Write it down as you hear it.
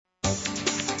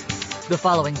The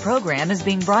following program is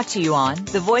being brought to you on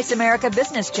the Voice America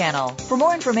Business Channel. For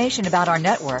more information about our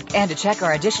network and to check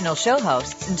our additional show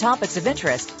hosts and topics of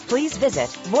interest, please visit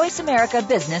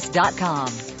voiceamericabusiness.com.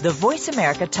 The Voice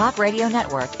America Talk Radio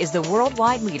Network is the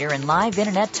worldwide leader in live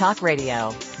Internet talk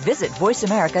radio. Visit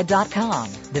voiceamerica.com.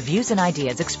 The views and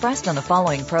ideas expressed on the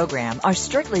following program are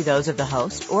strictly those of the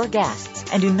host or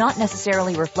guests and do not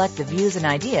necessarily reflect the views and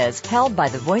ideas held by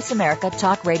the Voice America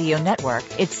Talk Radio Network,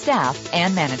 its staff,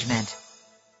 and management.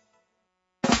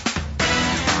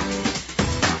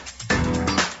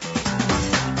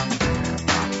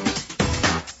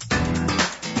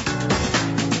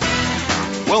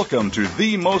 Welcome to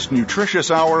the most nutritious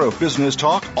hour of business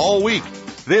talk all week.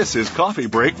 This is Coffee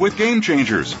Break with Game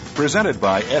Changers, presented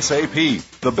by SAP.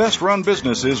 The best-run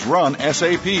businesses run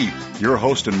SAP. Your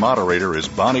host and moderator is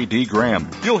Bonnie D. Graham.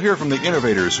 You'll hear from the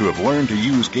innovators who have learned to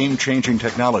use game-changing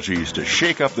technologies to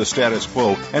shake up the status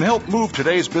quo and help move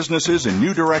today's businesses in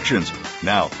new directions.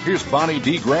 Now, here's Bonnie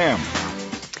D. Graham.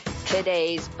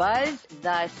 Today's buzz,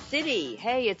 the city.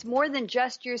 Hey, it's more than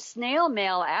just your snail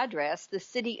mail address. The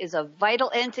city is a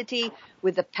vital entity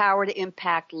with the power to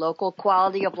impact local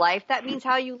quality of life. That means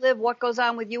how you live, what goes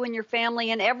on with you and your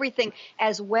family and everything,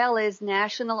 as well as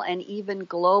national and even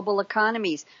global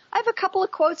economies. I have a couple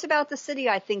of quotes about the city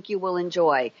I think you will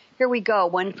enjoy. Here we go,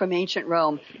 one from ancient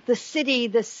Rome. The city,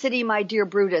 my dear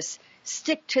Brutus,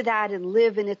 stick to that and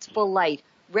live in its full light.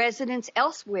 Residence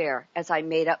elsewhere, as I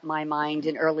made up my mind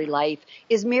in early life,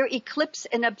 is mere eclipse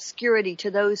and obscurity to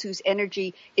those whose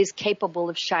energy is capable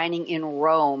of shining in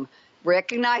Rome.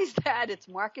 Recognize that. It's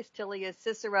Marcus Tullius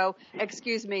Cicero, and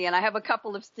I have a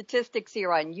couple of statistics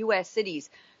here on U.S. cities.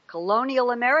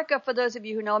 Colonial America, for those of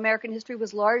you who know American history,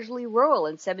 was largely rural.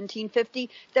 In 1750,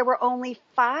 there were only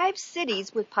 5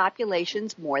 cities with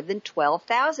populations more than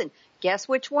 12,000. Guess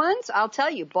which ones? I'll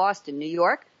tell you. Boston, New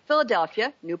York,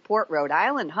 Philadelphia, Newport, Rhode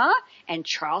Island, and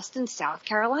Charleston, South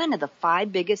Carolina, the 5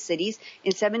 biggest cities in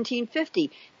 1750.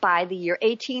 By the year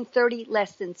 1830,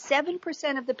 less than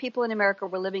 7% of the people in America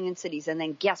were living in cities. And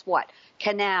then guess what?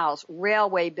 Canals,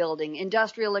 railway building,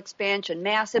 industrial expansion,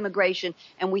 mass immigration,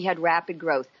 and we had rapid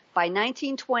growth. By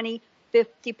 1920,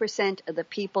 50% of the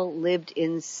people lived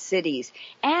in cities.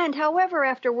 And however,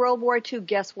 after World War II,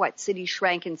 guess what? Cities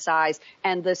shrank in size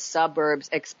and the suburbs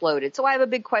exploded. So I have a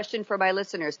big question for my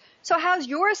listeners. So how's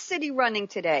your city running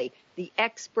today? The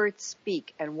experts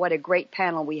speak, and what a great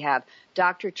panel we have.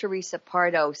 Dr. Theresa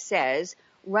Pardo says,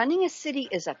 running a city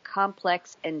is a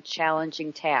complex and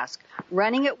challenging task.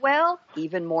 Running it well,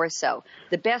 even more so.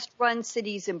 The best-run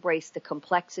cities embrace the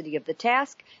complexity of the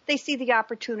task. They see the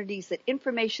opportunities that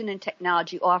information and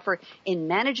technology offer in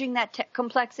managing that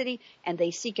complexity, and they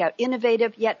seek out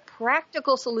innovative yet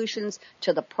practical solutions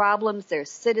to the problems their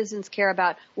citizens care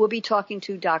about. We'll be talking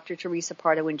to Dr. Theresa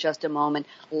Pardo in just a moment.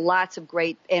 Lots of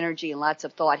great energy and lots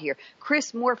of thought here.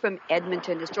 Chris Moore from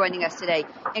Edmonton is joining us today,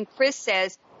 and Chris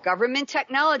says, government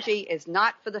technology is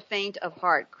not for the faint of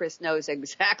heart. Chris knows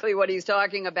exactly what he's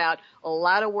talking about. A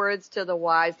lot of words to the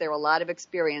wise. There are a lot of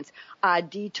experience.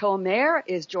 Adie Tomer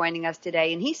is joining us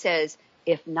today, and he says,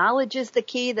 if knowledge is the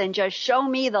key, then just show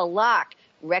me the lock.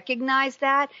 Recognize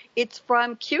that? It's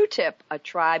from Q-Tip, A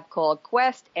Tribe Called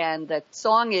Quest, and the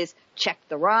song is Check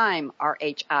the Rhyme,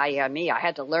 R-H-I-M-E. I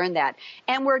had to learn that.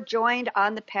 And we're joined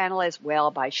on the panel as well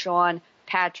by Sean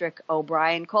Patrick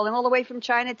O'Brien, calling all the way from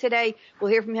China today.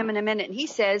 We'll hear from him in a minute. And he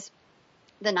says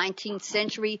the 19th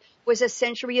century was a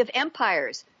century of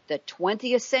empires. The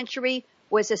 20th century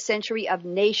was a century of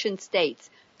nation states.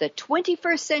 The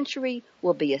 21st century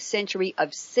will be a century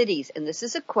of cities. And this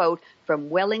is a quote from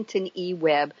Wellington E.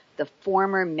 Webb, the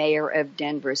former mayor of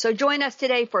Denver. So join us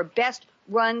today for Best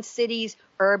Run Cities,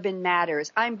 Urban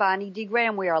Matters. I'm Bonnie D.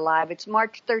 Graham. We are live. It's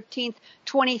March 13th,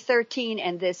 2013,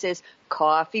 and this is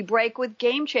Coffee Break with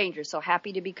Game Changers. So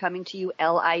happy to be coming to you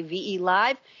LIVE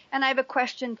live. And I have a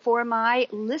question for my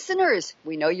listeners.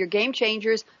 We know you're game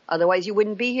changers, otherwise you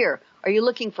wouldn't be here. Are you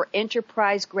looking for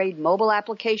enterprise-grade mobile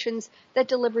applications that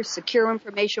deliver secure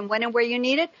information when and where you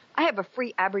need it? I have a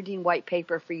free Aberdeen white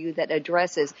paper for you that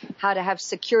addresses how to have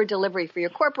secure delivery for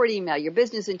your corporate email, your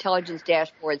business intelligence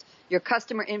dashboards, your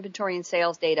customer inventory and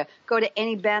sales data. Go to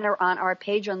any banner on our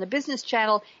page on the business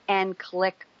channel and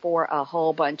click for a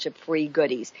whole bunch of free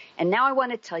goodies. And now I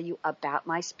want to tell you about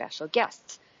my special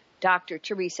guests. Dr.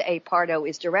 Theresa A. Pardo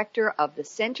is director of the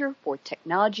Center for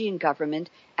Technology and Government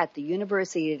at the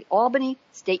University of Albany,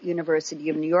 State University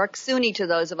of New York, SUNY to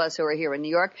those of us who are here in New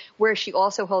York, where she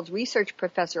also holds research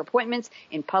professor appointments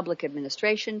in public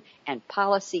administration and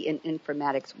policy and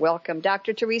informatics. Welcome,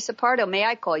 Dr. Theresa Pardo. May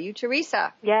I call you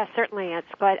Theresa? Yes, certainly.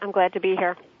 I'm glad to be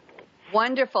here.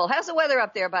 Wonderful. How's the weather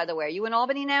up there, by the way? Are you in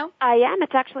Albany now? I am.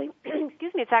 It's actually,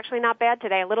 it's actually not bad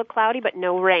today. A little cloudy, but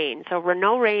no rain. So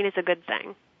no rain is a good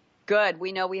thing. Good.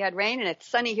 We know we had rain, and it's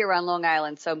sunny here on Long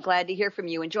Island, so I'm glad to hear from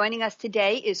you. And joining us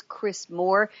today is Chris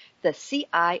Moore, the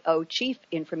CIO, Chief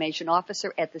Information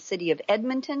Officer at the City of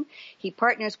Edmonton. He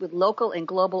partners with local and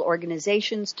global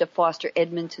organizations to foster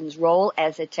Edmonton's role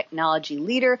as a technology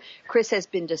leader. Chris has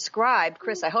been described,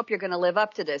 Chris, I hope you're going to live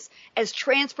up to this, as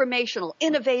transformational,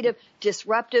 innovative,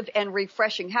 disruptive, and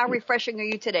refreshing. How refreshing are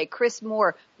you today? Chris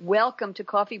Moore, welcome to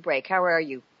Coffee Break. How are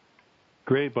you?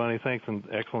 Great, Bonnie. Thanks, and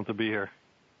excellent to be here.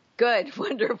 Good.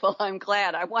 Wonderful. I'm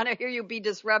glad. I want to hear you be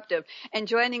disruptive. And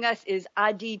joining us is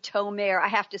Adie Tomer. I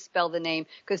have to spell the name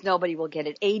because nobody will get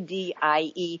it.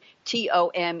 Adietomer.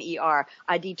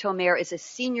 Adie Tomer is a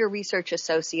senior research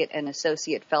associate and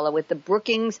associate fellow with the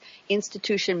Brookings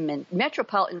Institution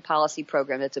Metropolitan Policy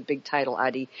Program. That's a big title,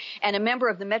 Adie. And a member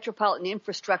of the Metropolitan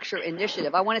Infrastructure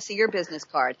Initiative. I want to see your business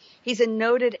card. He's a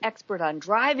noted expert on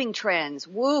driving trends.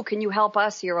 Woo, can you help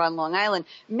us here on Long Island?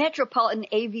 Metropolitan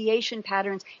aviation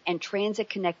patterns and transit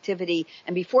connectivity.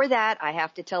 And before that, I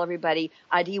have to tell everybody,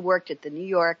 Adie worked at the New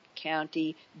York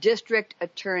County District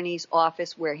Attorney's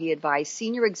Office where he advised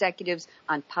senior executives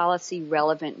on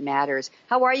policy-relevant matters.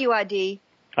 How are you, Adie?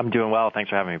 I'm doing well. Thanks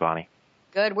for having me, Bonnie.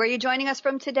 Good. Where are you joining us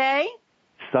from today?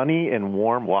 Sunny and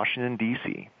warm Washington,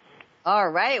 D.C. All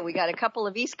right. We got a couple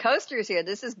of East Coasters here.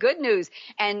 This is good news.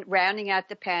 And rounding out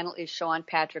the panel is Sean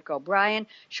Patrick O'Brien.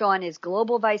 Sean is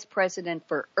Global Vice President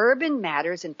for Urban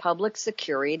Matters and Public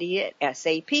Security at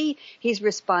SAP. He's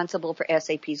responsible for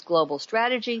SAP's global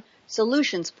strategy,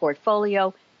 solutions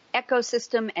portfolio,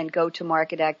 ecosystem, and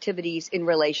go-to-market activities in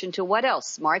relation to what else?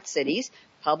 Smart cities,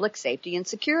 public safety, and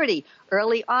security.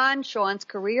 Early on, Sean's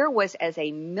career was as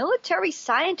a military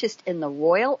scientist in the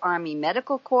Royal Army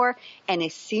Medical Corps and a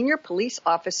senior police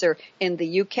officer in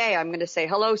the UK. I'm going to say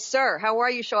hello, sir. How are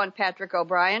you, Sean Patrick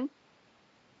O'Brien?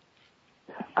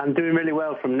 I'm doing really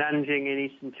well from Nanjing in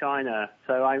eastern China.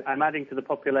 So I'm adding to the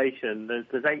population.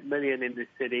 There's 8 million in this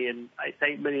city, and it's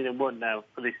 8,000,001 now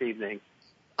for this evening.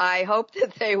 I hope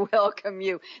that they welcome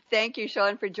you. Thank you,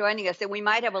 Sean, for joining us. And we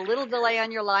might have a little delay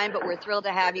on your line, but we're thrilled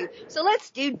to have you. So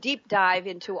let's do deep dive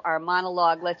into our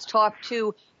monologue. Let's talk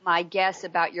to my guests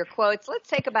about your quotes. Let's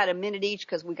take about a minute each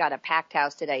because we got a packed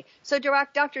house today. So,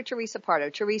 Dr. Theresa Pardo.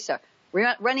 Theresa,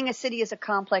 running a city is a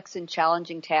complex and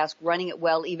challenging task. Running it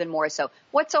well, even more so.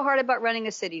 What's so hard about running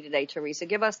a city today, Theresa?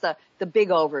 Give us the big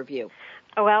overview.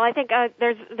 Well, I think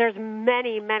there's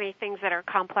many things that are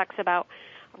complex about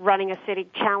running a city,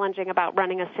 challenging about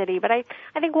running a city. But I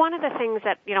think one of the things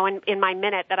that, in my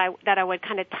minute that I would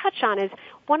kind of touch on is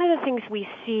one of the things we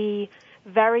see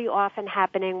very often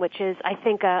happening, which is, I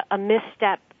think, a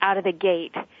misstep out of the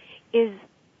gate, is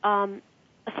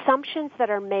assumptions that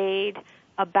are made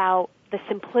about the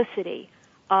simplicity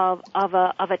of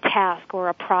a task or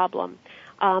a problem.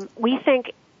 We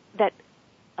think that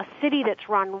a city that's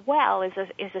run well is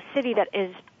a city that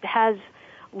has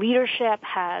leadership,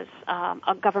 has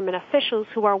government officials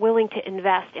who are willing to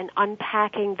invest in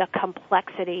unpacking the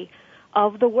complexity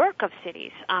of the work of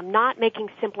cities, not making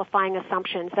simplifying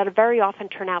assumptions that very often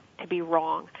turn out to be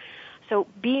wrong. So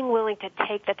being willing to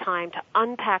take the time to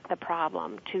unpack the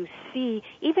problem, to see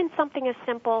even something as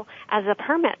simple as a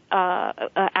permit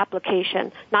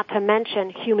application, not to mention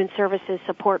human services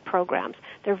support programs.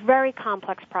 They're very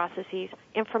complex processes.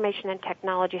 Information and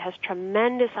technology has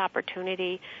tremendous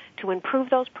opportunity to improve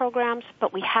those programs,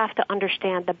 but we have to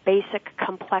understand the basic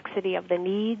complexity of the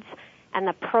needs and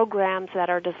the programs that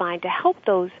are designed to help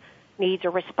those needs or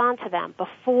respond to them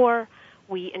before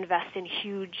we invest in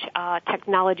huge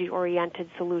technology-oriented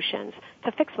solutions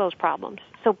to fix those problems.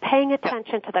 So paying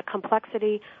attention to the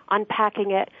complexity,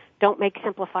 unpacking it, don't make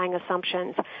simplifying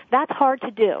assumptions. That's hard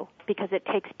to do because it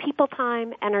takes people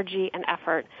time, energy, and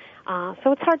effort.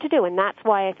 So it's hard to do, and that's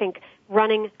why I think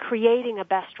creating a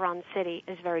best-run city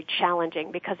is very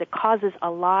challenging because it causes a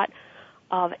lot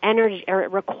of energy, or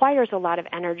it requires a lot of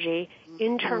energy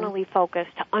internally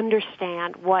focused to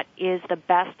understand what is the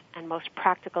best and most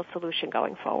practical solution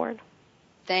going forward.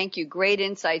 Thank you. Great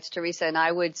insights, Theresa. And I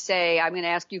would say, I'm going to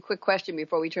ask you a quick question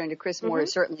before we turn to Chris Moore, who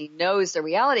certainly knows the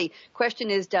reality. Question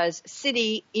is, does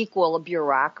city equal a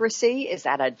bureaucracy? Is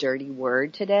that a dirty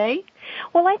word today?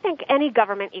 Well, I think any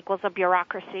government equals a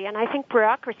bureaucracy, and I think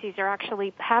bureaucracies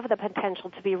have the potential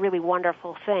to be really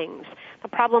wonderful things. The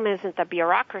problem isn't the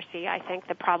bureaucracy. I think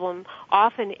the problem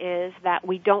often is that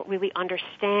we don't really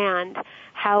understand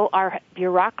how our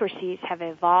bureaucracies have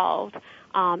evolved,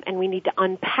 and we need to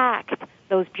unpack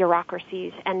those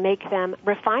bureaucracies and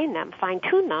refine them,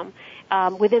 fine-tune them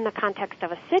within the context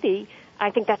of a city I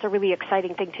think that's a really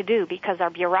exciting thing to do because our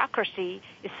bureaucracy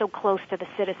is so close to the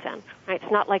citizen. Right?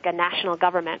 It's not like a national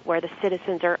government where the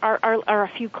citizens are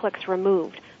a few clicks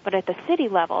removed. But at the city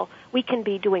level, we can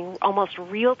be doing almost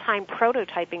real-time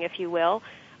prototyping, if you will,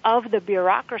 of the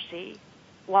bureaucracy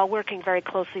while working very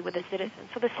closely with the citizens.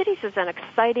 So the cities is an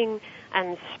exciting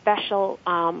and special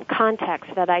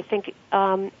context that I think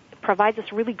provides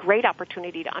us really great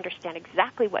opportunity to understand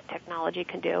exactly what technology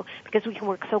can do because we can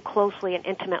work so closely and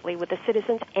intimately with the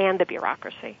citizens and the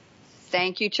bureaucracy.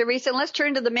 Thank you, Theresa. And let's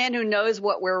turn to the man who knows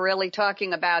what we're really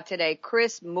talking about today,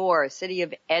 Chris Moore, City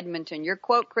of Edmonton. Your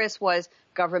quote, Chris, was,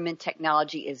 "Government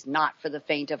technology is not for the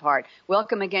faint of heart."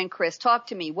 Welcome again, Chris. Talk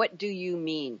to me. What do you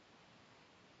mean?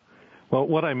 Well,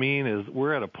 what I mean is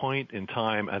we're at a point in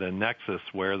time at a nexus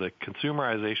where the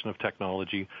consumerization of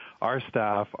technology, our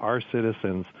staff, our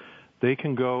citizens, they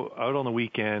can go out on the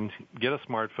weekend, get a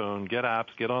smartphone, get apps,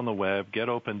 get on the web, get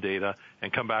open data,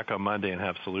 and come back on Monday and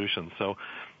have solutions. So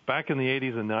back in the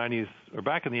 80s and 90s, or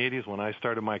back in the 80s when I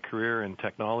started my career in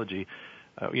technology,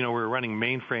 we were running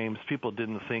mainframes. People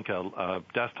didn't think a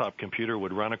desktop computer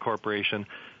would run a corporation.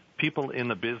 People in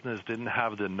the business didn't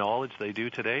have the knowledge they do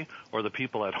today or the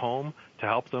people at home to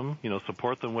help them,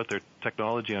 support them with their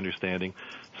technology understanding.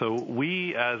 So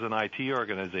we as an IT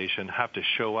organization have to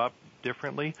show up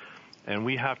differently, and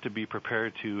we have to be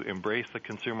prepared to embrace the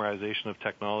consumerization of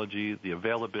technology, the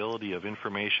availability of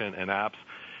information and apps.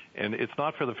 And it's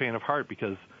not for the faint of heart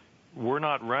because we're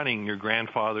not running your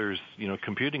grandfather's,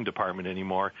 computing department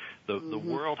anymore. The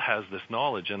world has this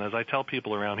knowledge. And as I tell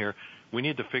people around here, we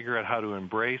need to figure out how to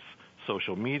embrace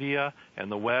social media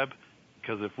and the web,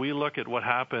 because if we look at what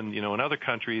happened, in other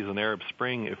countries in the Arab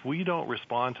Spring, if we don't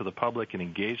respond to the public and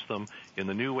engage them in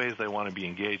the new ways they want to be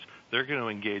engaged, they're going to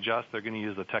engage us, they're going to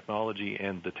use the technology,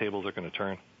 and the tables are going to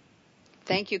turn.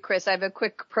 Thank you, Chris. I have a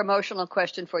quick promotional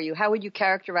question for you. How would you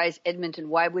characterize Edmonton?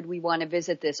 Why would we want to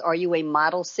visit this? Are you a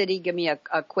model city? Give me a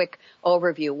quick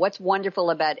overview. What's wonderful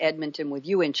about Edmonton with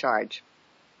you in charge?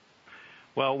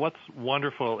 Well, what's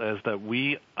wonderful is that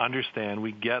we understand,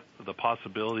 we get the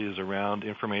possibilities around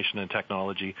information and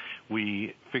technology.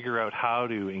 We figure out how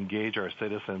to engage our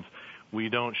citizens. We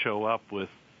don't show up with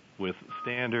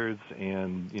standards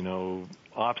and,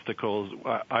 obstacles.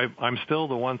 I'm still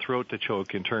the one throat to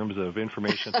choke in terms of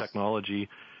information technology,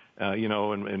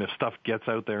 and if stuff gets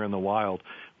out there in the wild.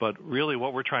 But really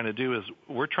what we're trying to do is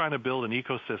we're trying to build an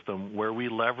ecosystem where we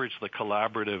leverage the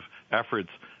collaborative efforts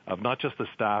of not just the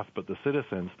staff but the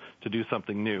citizens to do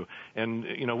something new. And,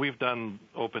 we've done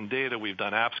open data, we've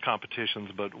done apps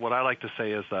competitions, but what I like to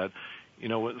say is that,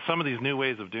 some of these new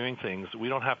ways of doing things, we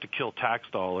don't have to kill tax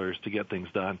dollars to get things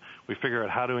done. We figure out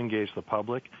how to engage the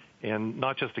public and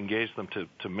not just engage them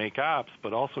to make apps,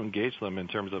 but also engage them in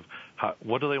terms of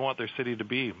what do they want their city to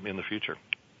be in the future.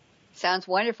 Sounds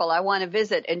wonderful. I want to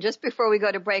visit. And just before we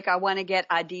go to break, I want to get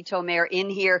Adie Tomer in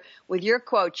here with your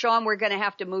quote. Sean, we're going to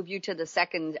have to move you to the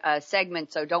second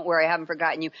segment, so don't worry, I haven't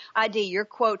forgotten you. Adie, your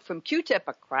quote from Q-Tip,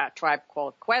 a tribe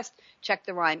called Quest. Check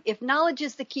the rhyme. If knowledge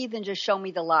is the key, then just show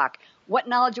me the lock. What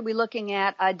knowledge are we looking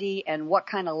at, Adie, and what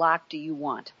kind of lock do you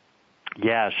want?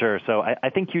 Yeah, sure. So I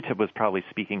think Q-Tip was probably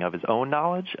speaking of his own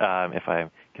knowledge, if I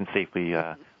can safely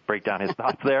break down his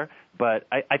thoughts there. But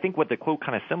I think what the quote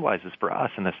kind of symbolizes for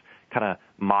us in this kind of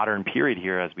modern period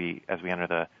here as we enter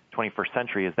the 21st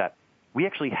century is that we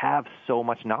actually have so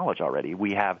much knowledge already.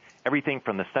 We have everything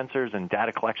from the sensors and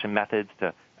data collection methods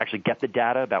to actually get the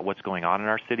data about what's going on in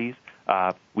our cities.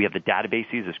 We have the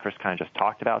databases, as Chris kind of just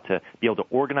talked about, to be able to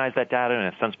organize that data in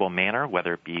a sensible manner,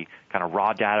 whether it be kind of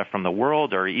raw data from the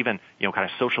world or even, kind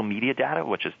of social media data,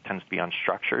 which tends to be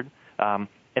unstructured.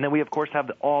 And then we, of course,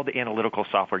 have all the analytical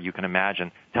software you can imagine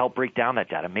to help break down that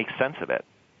data, make sense of it.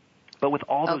 But with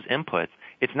all those inputs,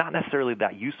 it's not necessarily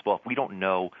that useful if we don't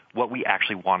know what we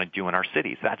actually want to do in our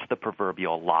cities. That's the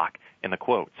proverbial lock in the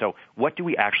quote. So what do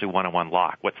we actually want to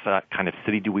unlock? What kind of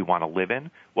city do we want to live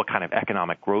in? What kind of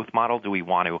economic growth model do we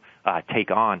want to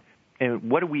take on?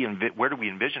 And where do we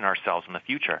envision ourselves in the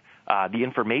future? The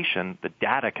information, the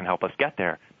data can help us get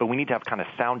there, but we need to have kind of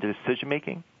sound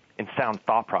decision-making and sound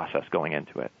thought process going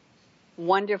into it.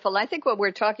 Wonderful. I think what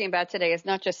we're talking about today is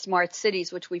not just smart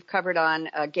cities, which we've covered on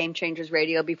Game Changers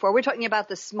Radio before. We're talking about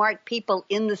the smart people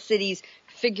in the cities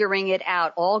figuring it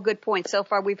out. All good points. So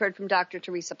far, we've heard from Dr.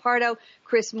 Theresa Pardo,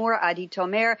 Chris Moore, Adie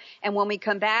Tomer. And when we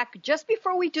come back, just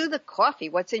before we do the coffee,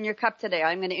 what's in your cup today?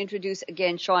 I'm going to introduce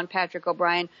again Sean Patrick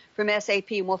O'Brien from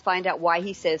SAP, and we'll find out why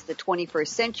he says the 21st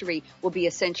century will be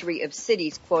a century of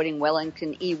cities, quoting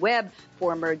Wellington E. Webb,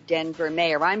 former Denver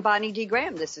mayor. I'm Bonnie D.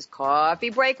 Graham. This is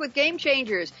Coffee Break with Game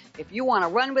Changers. If you want to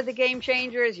run with the Game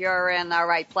Changers, you're in the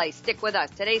right place. Stick with us.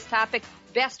 Today's topic,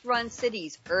 Best run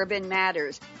cities, urban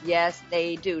matters. Yes,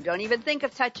 they do. Don't even think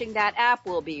of touching that app.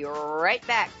 We'll be right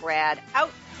back. Brad, out.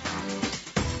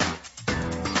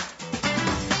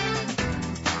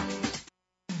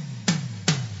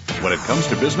 When it comes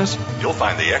to business, you'll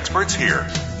find the experts here.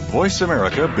 Voice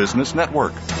America Business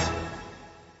Network.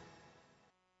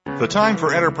 The time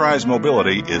for enterprise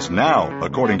mobility is now,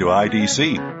 according to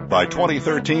IDC. By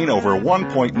 2013, over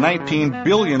 1.19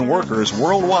 billion workers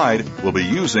worldwide will be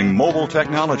using mobile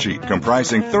technology,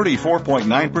 comprising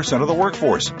 34.9% of the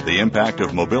workforce. The impact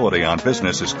of mobility on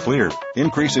business is clear.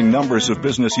 Increasing numbers of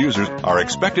business users are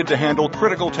expected to handle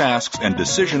critical tasks and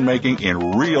decision-making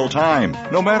in real time,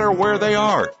 no matter where they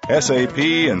are. SAP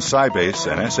and Sybase,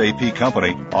 an SAP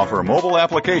company, offer mobile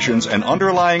applications and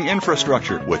underlying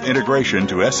infrastructure with integration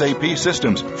to SAP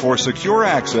systems for secure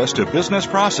access to business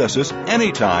processes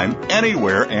anytime,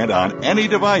 anywhere, and on any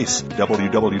device.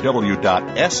 www.sap.com.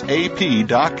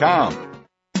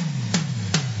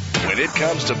 When it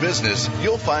comes to business,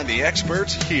 you'll find the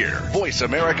experts here. Voice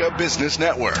America Business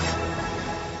Network.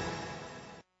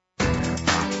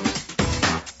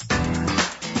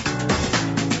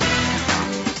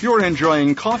 You're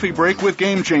enjoying Coffee Break with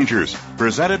Game Changers,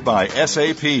 presented by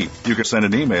SAP. You can send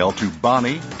an email to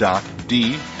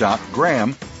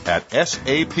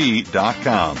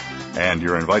bonnie.d.graham@sap.com. And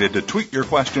you're invited to tweet your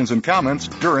questions and comments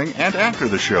during and after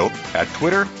the show at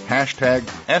Twitter,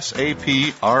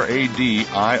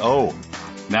 #SAPRADIO.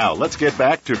 Now let's get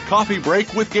back to Coffee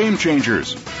Break with Game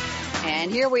Changers.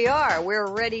 And here we are. We're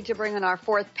ready to bring in our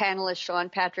fourth panelist, Sean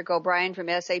Patrick O'Brien from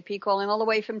SAP, calling all the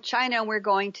way from China. And we're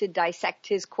going to dissect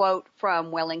his quote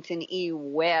from Wellington E.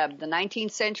 Webb. The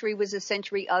 19th century was a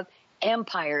century of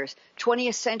empires.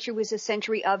 20th century was a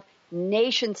century of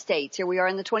nation states. Here we are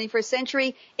in the 21st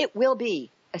century. It will be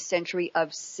a century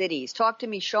of cities. Talk to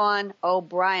me, Sean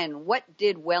O'Brien. What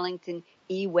did Wellington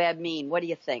E. Webb mean? What do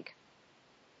you think?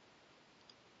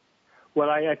 Well,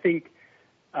 I think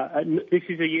this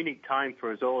is a unique time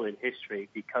for us all in history,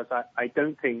 because I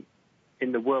don't think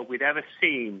in the world we'd ever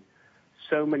seen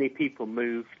so many people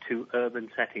move to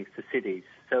urban settings, to cities.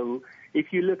 So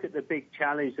if you look at the big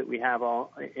challenge that we have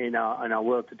in our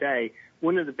world today,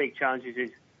 one of the big challenges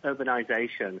is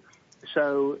urbanization.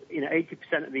 So,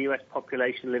 80% of the U.S.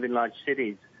 population live in large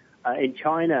cities. In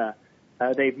China,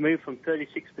 they've moved from 36%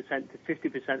 to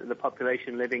 50% of the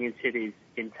population living in cities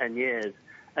in 10 years.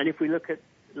 And if we look at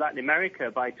Latin America,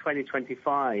 by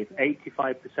 2025,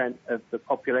 85% of the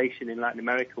population in Latin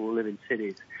America will live in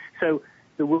cities. So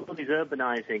the world is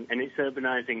urbanizing, and it's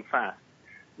urbanizing fast.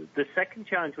 The second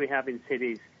challenge we have in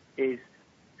cities is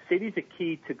cities are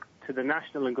key to the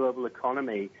national and global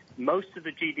economy. Most of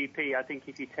the GDP, I think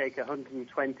if you take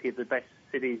 120 of the best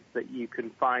cities that you can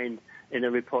find in a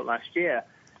report last year,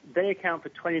 they account for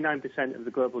 29% of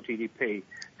the global GDP.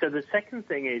 So the second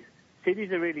thing is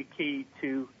cities are really key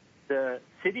to the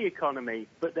city economy,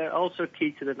 but they're also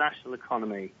key to the national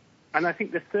economy. And I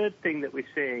think the third thing that we're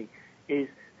seeing is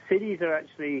cities are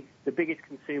actually the biggest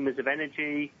consumers of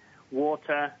energy,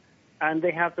 water, and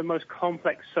they have the most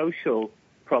complex social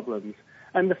problems.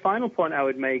 And the final point I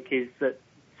would make is that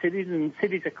cities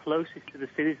are closest to the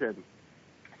citizen.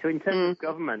 So in terms of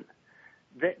government,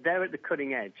 they're at the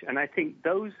cutting edge. And I think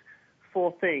those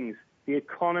four things, the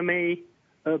economy,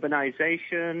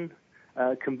 urbanization,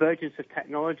 convergence of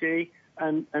technology,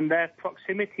 and their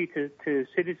proximity to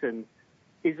citizens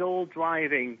is all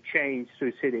driving change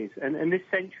through cities. And this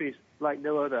century is like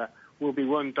no other, will be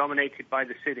one dominated by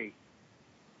the city.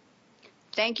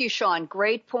 Thank you, Sean.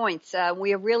 Great points.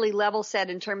 We have really level set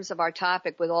in terms of our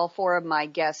topic with all four of my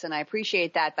guests, and I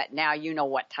appreciate that. But now you know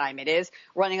what time it is.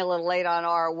 Running a little late on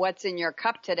our What's in Your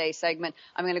Cup Today segment.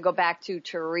 I'm going to go back to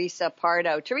Theresa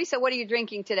Pardo. Theresa, what are you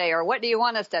drinking today, or what do you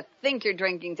want us to think you're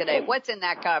drinking today? What's in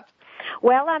that cup?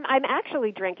 Well, I'm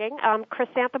actually drinking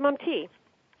chrysanthemum tea.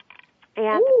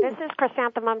 And This is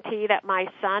chrysanthemum tea that my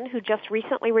son, who just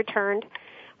recently returned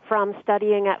from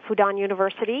studying at Fudan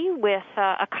University with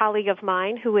a colleague of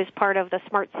mine who is part of the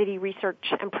Smart City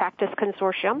Research and Practice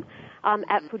Consortium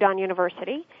at Fudan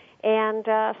University. And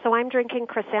so I'm drinking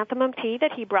chrysanthemum tea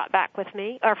that he brought back with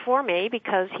me, or for me,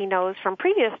 because he knows from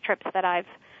previous trips that I've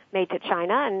made to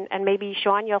China. And maybe,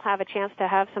 Sean, you'll have a chance to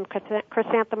have some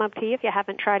chrysanthemum tea if you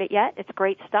haven't tried it yet. It's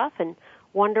great stuff and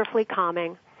wonderfully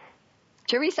calming.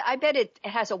 Theresa, I bet it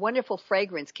has a wonderful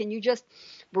fragrance. Can you just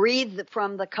breathe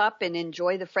from the cup and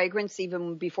enjoy the fragrance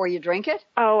even before you drink it?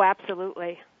 Oh,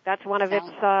 absolutely. That's one of its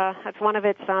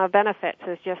benefits,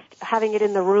 is just having it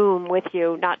in the room with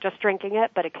you, not just drinking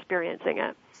it, but experiencing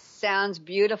it. Sounds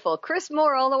beautiful. Chris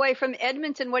Moore, all the way from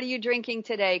Edmonton. What are you drinking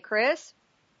today, Chris?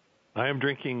 I am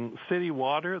drinking city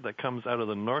water that comes out of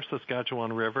the North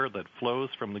Saskatchewan River that flows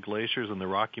from the glaciers in the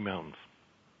Rocky Mountains.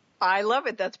 I love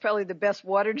it. That's probably the best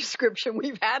water description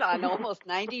we've had on almost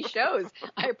 90 shows.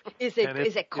 Is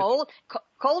it cold?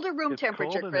 Cold or room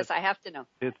temperature, Chris? I have to know.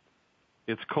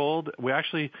 It's cold. We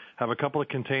actually have a couple of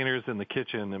containers in the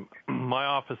kitchen. And my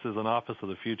office is an office of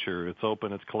the future. It's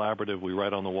open. It's collaborative. We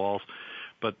write on the walls.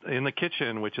 But in the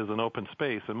kitchen, which is an open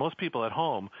space, and most people at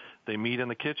home, they meet in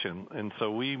the kitchen. And so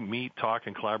we meet, talk,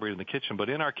 and collaborate in the kitchen. But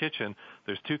in our kitchen,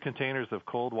 there's 2 containers of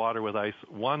cold water with ice,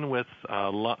 one with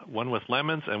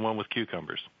lemons and one with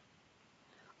cucumbers.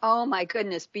 Oh, my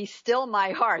goodness. Be still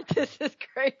my heart. This is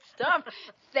great stuff.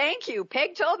 Thank you.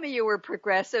 Peg told me you were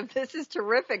progressive. This is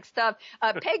terrific stuff.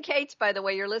 Peg Cates, by the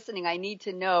way, you're listening. I need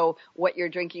to know what you're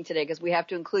drinking today because we have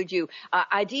to include you.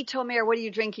 Adie Tomer, what are you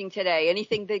drinking today?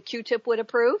 Anything that Q-Tip would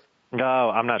approve?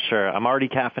 No, I'm not sure. I'm already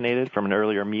caffeinated from an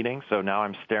earlier meeting, so now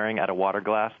I'm staring at a water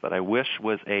glass that I wish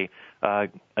was a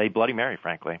Bloody Mary,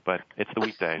 frankly, but it's the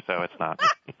weekday, so it's not.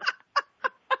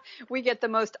 We get the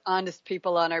most honest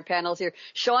people on our panels here.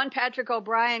 Sean Patrick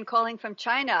O'Brien calling from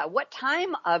China. What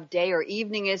time of day or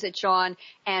evening is it, Sean,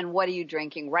 and what are you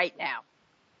drinking right now?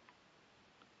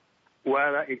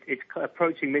 Well, it's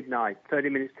approaching midnight, 30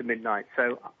 minutes to midnight.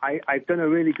 So I've done a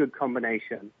really good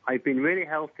combination. I've been really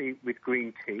healthy with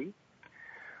green tea.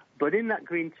 But in that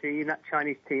green tea, in that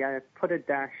Chinese tea, I have put a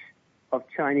dash of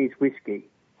Chinese whiskey.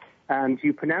 And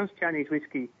you pronounce Chinese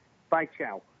whiskey Bai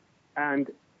Chow. And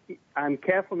I'm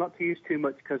careful not to use too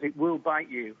much because it will bite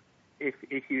you if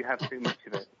you have too much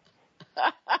of it.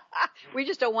 We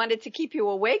just don't want it to keep you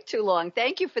awake too long.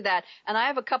 Thank you for that. And I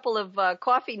have a couple of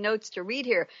coffee notes to read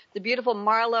here. The beautiful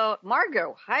Margot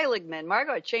Heiligman.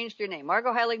 Margot, I changed your name.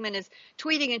 Margot Heiligman is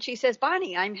tweeting, and she says,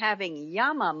 Bonnie, I'm having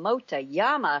Yama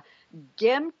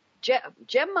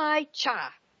Genmai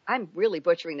Cha. I'm really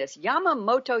butchering this.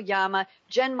 Yamamoto Yama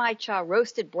Genmai Cha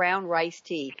roasted brown rice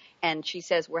tea. And she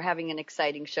says, we're having an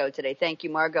exciting show today. Thank you,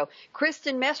 Margot.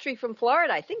 Kristen Mestry from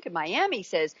Florida, I think in Miami,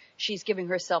 says she's giving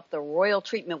herself the royal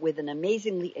treatment with an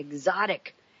amazingly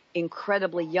exotic,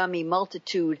 incredibly yummy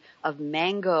multitude of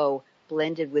mango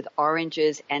blended with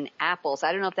oranges and apples.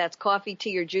 I don't know if that's coffee,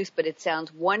 tea, or juice, but it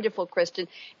sounds wonderful, Kristen.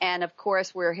 And, of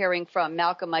course, we're hearing from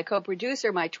Malcolm, my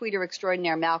co-producer, my tweeter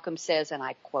extraordinaire. Malcolm says, and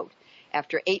I quote,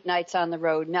 after 8 nights on the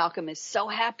road, Malcolm is so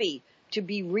happy to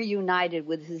be reunited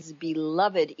with his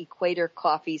beloved Equator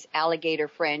Coffee's alligator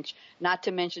French, not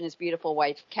to mention his beautiful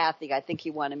wife, Kathy. I think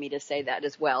he wanted me to say that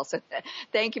as well. So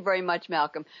thank you very much,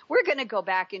 Malcolm. We're going to go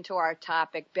back into our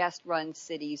topic, Best Run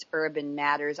Cities, Urban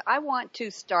Matters. I want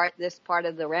to start this part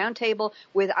of the roundtable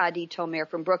with Adie Tomer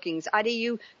from Brookings. Adie,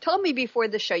 you told me before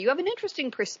the show you have an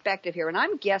interesting perspective here, and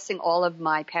I'm guessing all of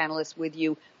my panelists with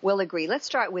you will agree. Let's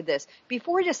start with this.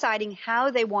 Before deciding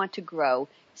how they want to grow,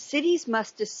 cities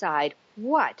must decide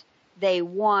what they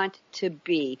want to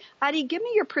be. Adie, give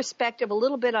me your perspective a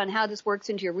little bit on how this works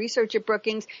into your research at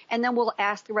Brookings, and then we'll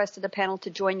ask the rest of the panel to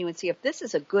join you and see if this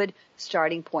is a good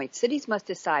starting point. Cities must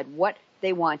decide what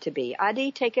they want to be.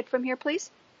 Adie, take it from here, please.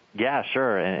 Yeah,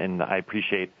 sure, and I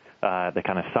appreciate the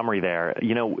kind of summary there.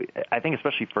 You know, I think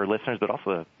especially for listeners, but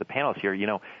also the panelists here, you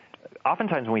know,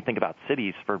 oftentimes when we think about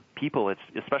cities, for people, it's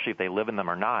especially if they live in them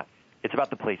or not, it's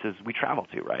about the places we travel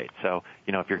to, right? So,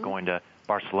 you know, if you're going to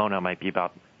Barcelona, it might be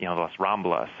about, you know, Las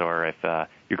Ramblas, or if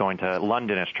you're going to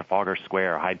London, it's Trafalgar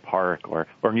Square, Hyde Park, or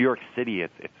New York City,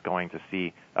 it's going to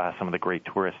see some of the great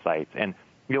tourist sites. And,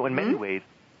 you know, in many ways,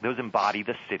 those embody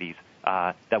the cities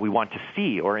that we want to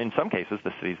see, or in some cases,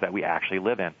 the cities that we actually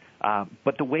live in.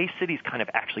 But the way cities kind of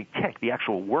actually tick, the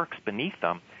actual works beneath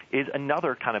them, is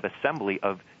another kind of assembly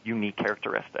of unique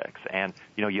characteristics. And,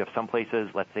 you know, you have some places,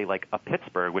 let's say like a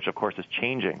Pittsburgh, which of course is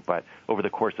changing, but over the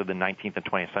course of the 19th and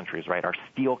 20th centuries, right, our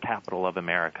steel capital of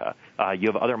America.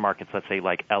 You have other markets, let's say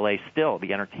like L.A. still,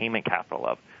 the entertainment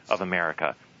capital of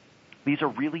America. These are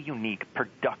really unique,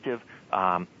 productive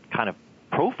kind of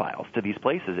profiles to these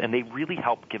places, and they really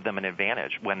help give them an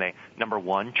advantage when they, number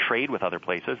one, trade with other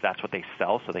places. That's what they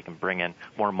sell, so they can bring in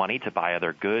more money to buy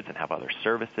other goods and have other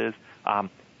services.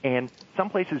 And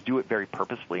some places do it very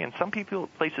purposefully, and some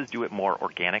places do it more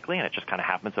organically, and it just kind of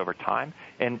happens over time.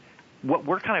 And what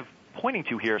we're kind of pointing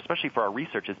to here, especially for our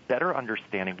research, is better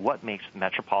understanding what makes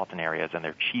metropolitan areas and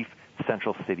their chief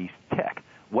central cities tick.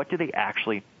 What do they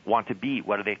actually want to be?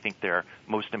 What do they think their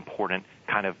most important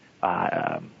kind of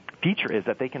feature is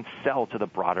that they can sell to the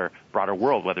broader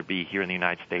world, whether it be here in the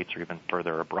United States or even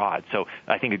further abroad. So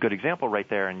I think a good example right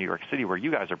there in New York City, where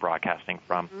you guys are broadcasting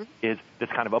from, is this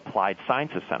kind of applied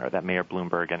sciences center that Mayor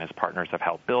Bloomberg and his partners have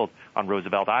helped build on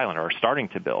Roosevelt Island, or are starting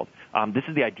to build. This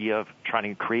is the idea of trying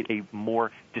to create a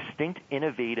more distinct,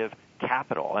 innovative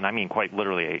capital, and I mean quite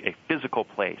literally a physical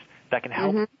place that can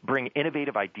help bring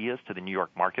innovative ideas to the New York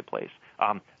marketplace.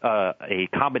 A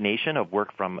combination of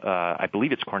work from, I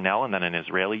believe it's Cornell and then an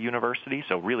Israeli university,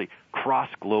 so really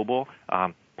cross-global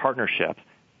partnerships,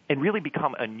 and really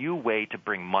become a new way to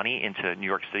bring money into New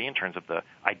York City in terms of the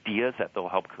ideas that they'll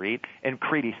help create, and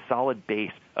create a solid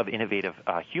base of innovative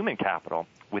human capital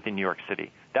within New York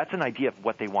City. That's an idea of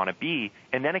what they want to be,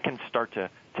 and then it can start to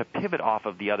pivot off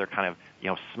of the other kind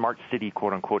of, smart city,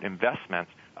 quote-unquote,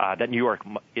 investments that New York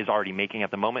is already making at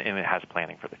the moment, and it has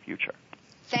planning for the future.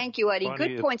 Thank you, Adie.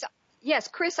 Good points. Yes,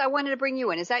 Chris, I wanted to bring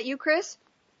you in. Is that you, Chris?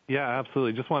 Yeah,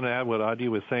 absolutely. Just want to add what Adie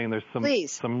was saying. There's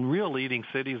some real leading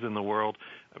cities in the world,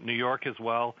 New York as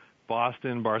well,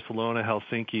 Boston, Barcelona,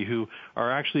 Helsinki, who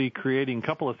are actually creating a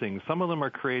couple of things. Some of them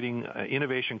are creating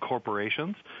innovation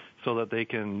corporations so that they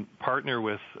can partner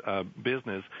with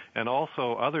business, and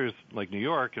also others like New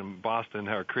York and Boston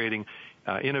are creating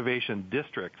innovation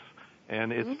districts.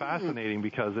 And it's fascinating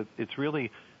because it's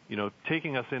really,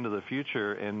 taking us into the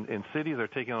future, and cities are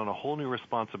taking on a whole new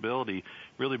responsibility,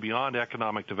 really beyond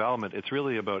economic development. It's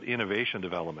really about innovation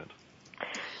development.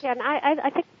 Yeah, and I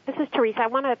think, this is Theresa, I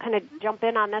want to kind of jump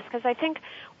in on this, because I think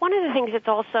one of the things that's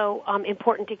also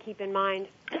important to keep in mind,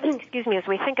 excuse me, as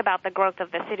we think about the growth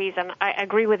of the cities, and I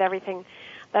agree with everything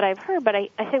that I've heard, but I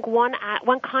think one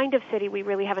kind of city we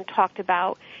really haven't talked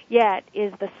about yet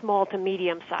is the small to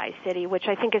medium-sized city, which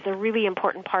I think is a really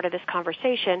important part of this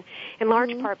conversation, in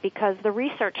large part because the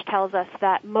research tells us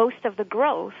that most of the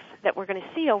growth that we're going to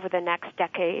see over the next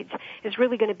decades is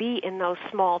really going to be in those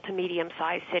small to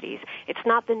medium-sized cities. It's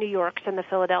not the New Yorks and the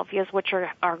Philadelphias, which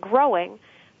are growing,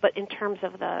 but in terms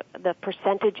of the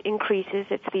percentage increases,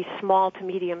 it's these small to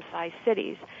medium-sized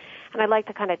cities. And I'd like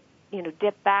to kind of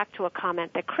dip back to a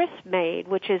comment that Chris made,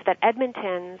 which is that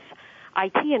Edmonton's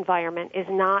IT environment is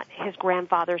not his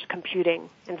grandfather's computing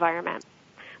environment.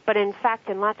 But in fact,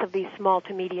 in lots of these small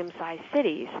to medium-sized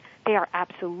cities, they are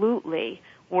absolutely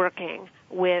working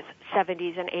with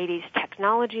 70s and 80s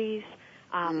technologies.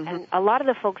 And a lot of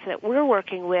the folks that we're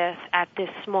working with at this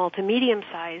small to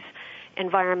medium-sized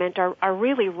environment are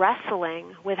really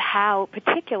wrestling with how,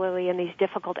 particularly in these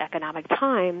difficult economic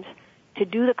times, to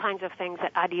do the kinds of things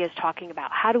that Adie is talking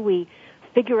about. How do we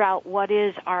figure out what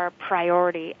is our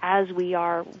priority as we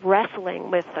are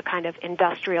wrestling with the kind of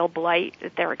industrial blight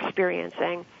that they're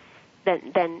experiencing,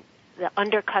 then the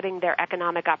undercutting their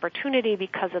economic opportunity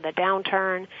because of the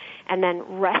downturn, and then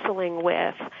wrestling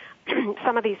with,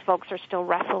 some of these folks are still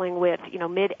wrestling with,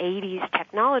 mid-'80s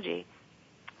technology.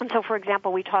 And so, for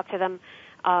example, we talk to them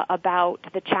about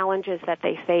the challenges that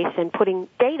they face in putting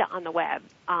data on the web,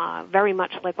 very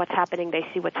much like what's happening. They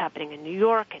see what's happening in New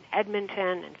York and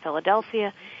Edmonton and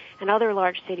Philadelphia and other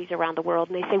large cities around the world,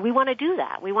 and they say, we want to do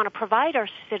that. We want to provide our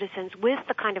citizens with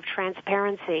the kind of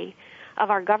transparency of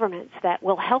our governments that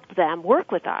will help them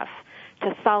work with us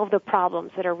to solve the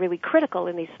problems that are really critical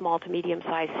in these small to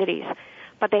medium-sized cities.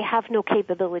 But they have no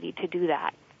capability to do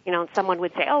that. Someone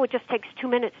would say, it just takes 2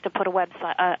 minutes to put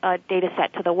a data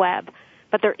set to the web.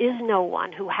 But there is no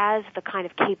one who has the kind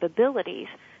of capabilities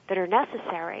that are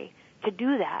necessary to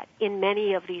do that in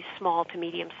many of these small to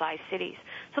medium-sized cities.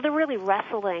 So they're really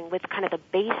wrestling with kind of the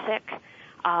basic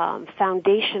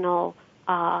foundational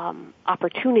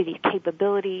opportunity,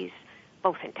 capabilities,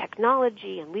 both in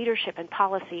technology and leadership and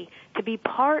policy, to be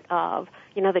part of,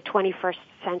 the 21st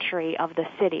century of the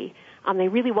city. They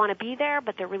really want to be there,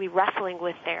 but they're really wrestling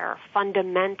with their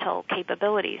fundamental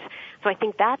capabilities. So I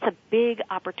think that's a big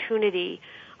opportunity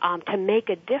to make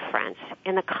a difference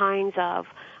in the kinds of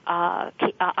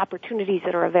opportunities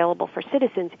that are available for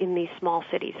citizens in these small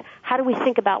cities. How do we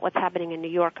think about what's happening in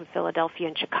New York and Philadelphia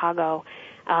and Chicago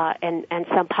and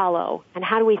Sao Paulo? And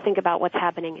how do we think about what's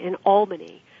happening in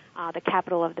Albany, the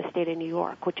capital of the state of New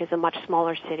York, which is a much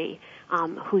smaller city,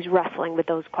 who's wrestling with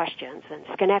those questions, and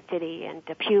Schenectady and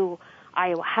Depew,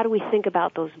 Iowa? How do we think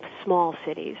about those small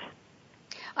cities?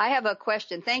 I have a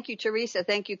question. Thank you, Theresa.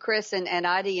 Thank you, Chris and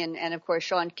Adie, and of course,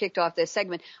 Sean kicked off this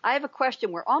segment. I have a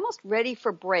question. We're almost ready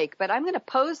for break, but I'm going to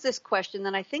pose this question,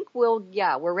 and I think we're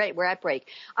ready. We're at break.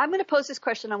 I'm going to pose this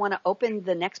question. I want to open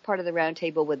the next part of the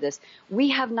roundtable with this. We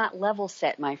have not level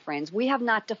set, my friends. We have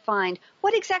not defined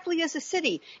what exactly is a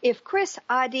city. If Chris,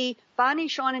 Adie, Bonnie,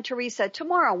 Sean, and Theresa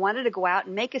tomorrow wanted to go out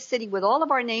and make a city with all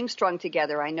of our names strung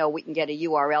together, I know we can get a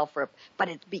URL for it, but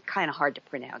it'd be kind of hard to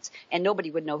pronounce, and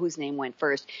nobody would know whose name went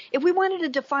first. first. If we wanted to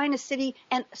define a city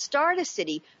and start a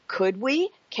city, could we?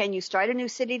 Can you start a new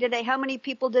city today? How many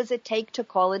people does it take to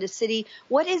call it a city?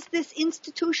 What is this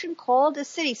institution called a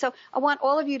city? So I want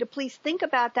all of you to please think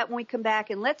about that when we come back,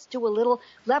 and let's do a little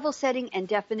level setting and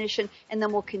definition, and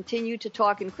then we'll continue to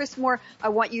talk. And Chris Moore, I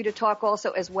want you to talk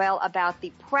also as well about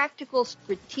the practical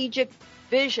strategic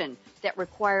vision that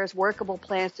requires workable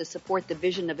plans to support the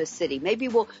vision of a city. Maybe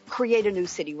we'll create a new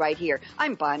city right here.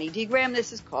 I'm Bonnie D. Graham.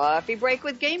 This is Coffee Break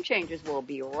with Game Changers. We'll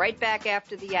be right back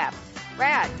after the app.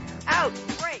 Brad, out,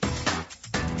 break.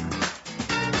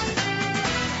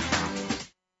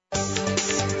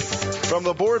 From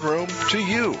the boardroom to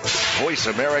you, Voice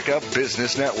America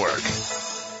Business Network.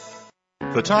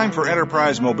 The time for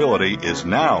enterprise mobility is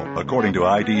now, according to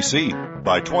IDC.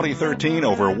 By 2013,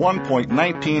 over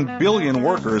 1.19 billion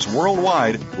workers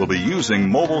worldwide will be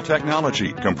using mobile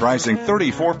technology, comprising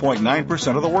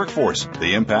 34.9% of the workforce.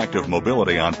 The impact of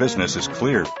mobility on business is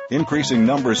clear. Increasing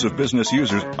numbers of business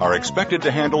users are expected to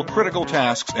handle critical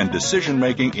tasks and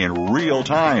decision-making in real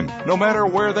time, no matter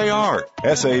where they are.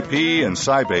 SAP and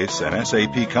Sybase, an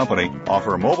SAP company,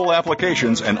 offer mobile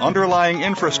applications and underlying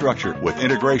infrastructure with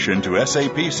integration to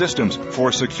SAP systems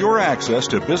for secure access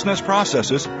to business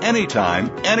processes anytime,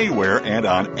 anywhere, and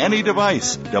on any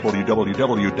device. www.sap.com.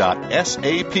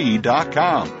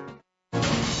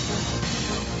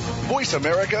 Voice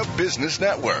America Business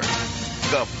Network,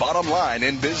 the bottom line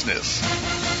in business.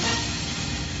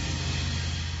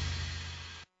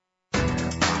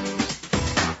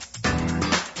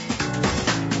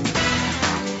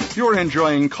 You're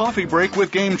enjoying Coffee Break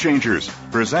with Game Changers,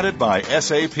 presented by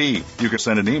SAP. You can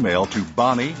send an email to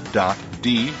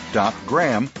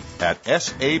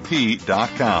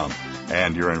bonnie.d.graham@sap.com.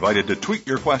 And you're invited to tweet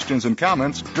your questions and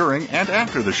comments during and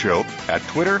after the show at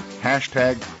Twitter,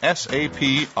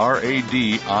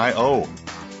 #SAPRADIO.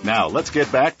 Now, let's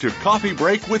get back to Coffee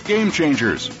Break with Game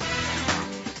Changers.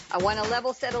 I want to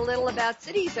level set a little about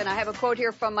cities, and I have a quote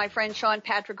here from my friend Sean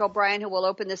Patrick O'Brien, who will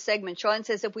open this segment. Sean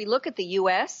says, if we look at the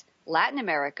U.S., Latin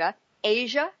America,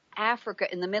 Asia,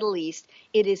 Africa, and the Middle East,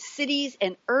 it is cities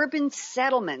and urban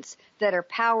settlements that are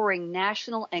powering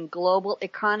national and global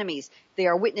economies. They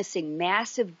are witnessing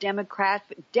massive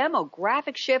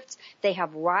demographic shifts. They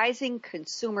have rising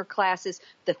consumer classes.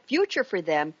 The future for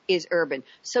them is urban.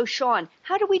 So, Sean,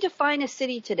 how do we define a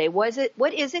city today? What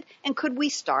is it? And could we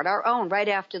start our own right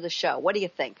after the show? What do you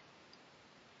think?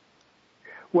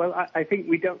 Well, I think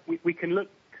we can look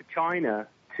to China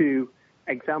to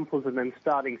examples of them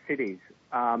starting cities.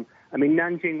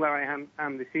 Nanjing, where I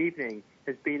am this evening,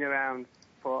 has been around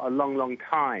for a long, long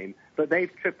time, but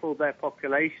they've tripled their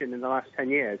population in the last 10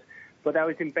 years. But I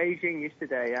was in Beijing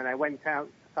yesterday, and I went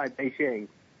outside Beijing,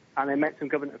 and I met some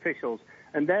government officials,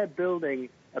 and they're building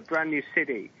a brand new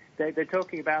city. They're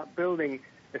talking about building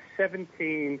a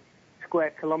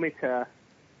 17-square-kilometer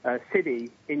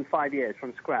city in 5 years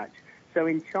from scratch. So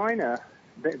in China,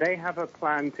 they have a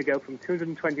plan to go from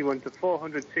 221 to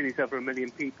 400 cities over 1 million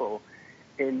people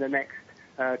in the next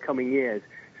coming years.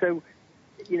 So,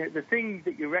 the thing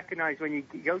that you recognize when you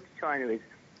go to China is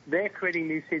they're creating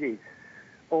new cities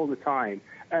all the time.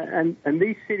 And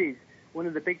these cities, one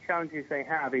of the big challenges they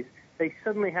have is they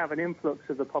suddenly have an influx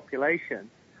of the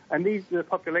population. And the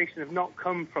population have not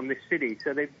come from this city,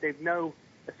 so they've no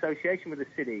association with the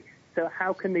city. So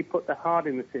how can they put the heart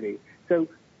in the city? So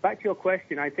back to your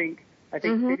question, I think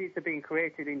cities are being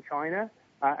created in China.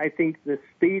 I think the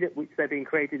speed at which they're being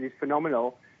created is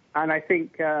phenomenal. And I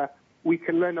think we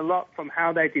can learn a lot from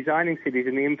how they're designing cities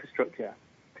and the infrastructure.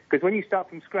 Because when you start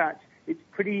from scratch, it's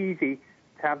pretty easy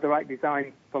to have the right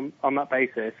design on that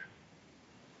basis.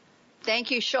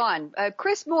 Thank you, Sean.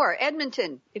 Chris Moore,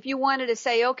 Edmonton, if you wanted to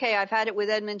say, okay, I've had it with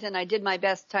Edmonton, I did my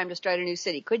best, time to start a new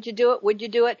city. Could you do it? Would you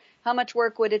do it? How much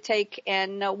work would it take?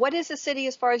 And what is a city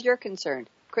as far as you're concerned?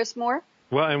 Chris Moore?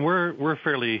 Well, and we're a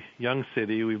fairly young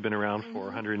city. We've been around for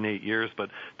 108 years. But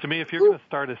to me, if you're going to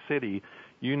start a city,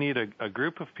 you need a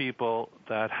group of people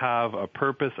that have a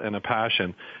purpose and a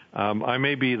passion. I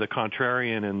may be the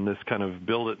contrarian in this kind of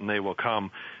build it and they will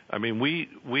come. I mean, we've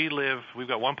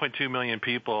got 1.2 million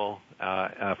people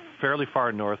fairly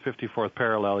far north, 54th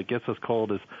parallel. It gets as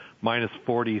cold as minus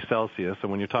 40 Celsius.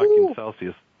 And when you're talking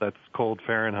Celsius, that's cold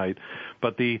Fahrenheit.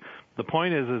 But the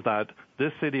point is that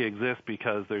this city exists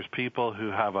because there's people who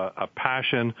have a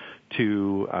passion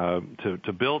to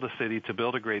build a city, to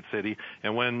build a great city.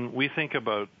 And when we think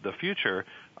about the future,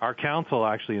 our council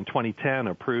actually in 2010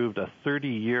 approved a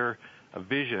 30-year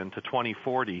vision to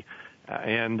 2040.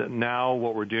 And now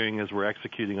what we're doing is we're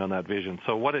executing on that vision.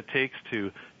 So what it takes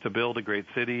to build a great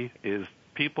city is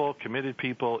people, committed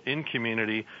people in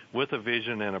community with a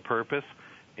vision and a purpose.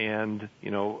 And,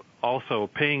 also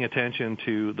paying attention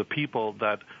to the people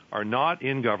that are not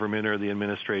in government or the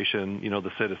administration,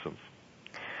 the citizens.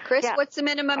 Chris, what's the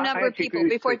minimum number of people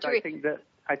before Theresa? Go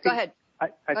ahead. I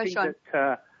think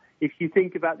that if you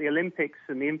think about the Olympics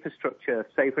and the infrastructure,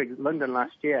 say for London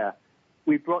last year,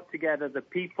 we brought together the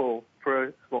people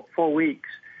for 4 weeks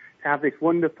to have this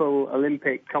wonderful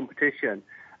Olympic competition.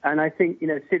 And I think,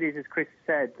 cities, as Chris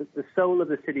said, that the soul of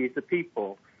the city is the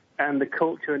people and the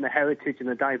culture and the heritage and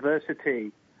the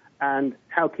diversity and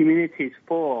how communities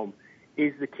form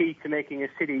is the key to making a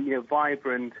city,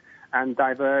 vibrant and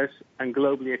diverse and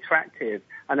globally attractive.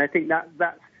 And I think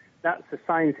that's a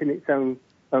science in its own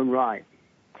right.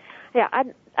 Yeah,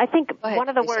 I think one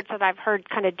of the words that I've heard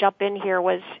kind of jump in here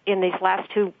was in these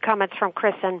last two comments from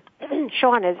Chris and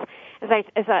Sean is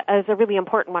a really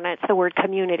important one. It's the word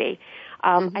community.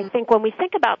 I think when we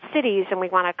think about cities and we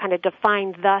want to kind of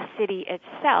define the city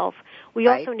itself, we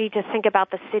also need to think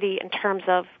about the city in terms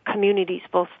of communities,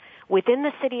 both within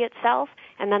the city itself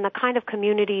and then the kind of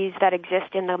communities that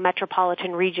exist in the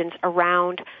metropolitan regions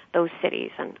around those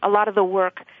cities. And a lot of the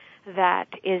work that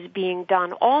is being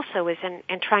done also is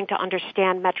in trying to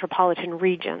understand metropolitan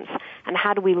regions and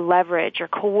how do we leverage or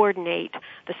coordinate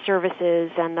the services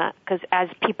because as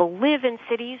people live in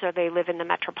cities or they live in the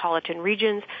metropolitan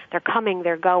regions, they're coming,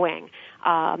 they're going,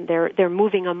 they're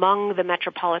moving among the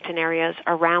metropolitan areas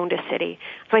around a city.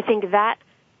 So I think that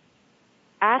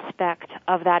aspect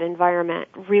of that environment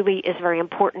really is very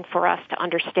important for us to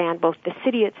understand both the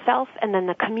city itself and then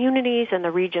the communities and the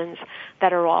regions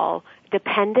that are all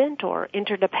dependent or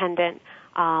interdependent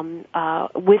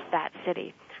with that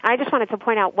city. I just wanted to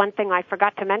point out one thing. I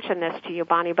forgot to mention this to you,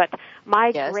 Bonnie, but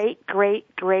my great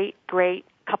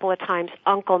couple of times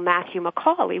Uncle Matthew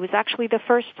McCauley was actually the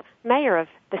first mayor of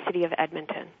the city of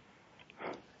Edmonton.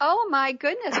 Oh, my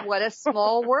goodness, what a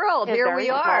small world. Here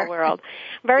we are.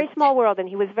 Very small world, and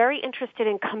he was very interested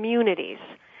in communities.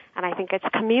 And I think it's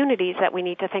communities that we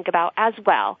need to think about as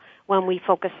well when we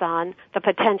focus on the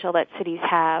potential that cities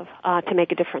have to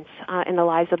make a difference in the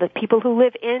lives of the people who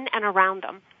live in and around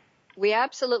them. We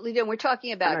absolutely do. And we're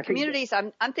talking about communities.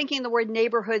 I'm thinking the word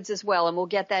neighborhoods as well, and we'll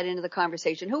get that into the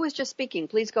conversation. Who was just speaking?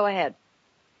 Please go ahead.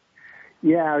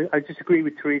 Yeah, I just agree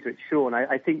with Theresa and Sean.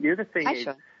 I think the other thing is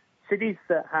Sean. Cities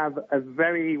that have a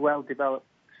very well-developed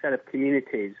set of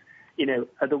communities,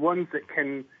 are the ones that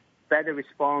can better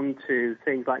respond to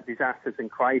things like disasters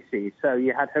and crises. So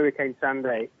you had Hurricane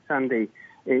Sandy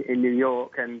in New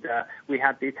York, and we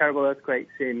had the terrible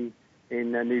earthquakes in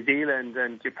New Zealand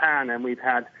and Japan, and we've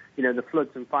had, the floods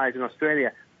and fires in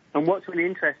Australia. And what's really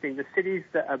interesting, the cities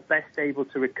that are best able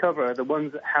to recover are the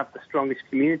ones that have the strongest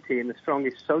community and the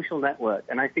strongest social network.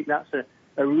 And I think that's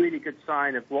a really good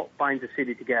sign of what binds a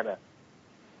city together.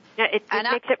 Yeah, it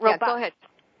makes it robust.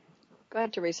 Go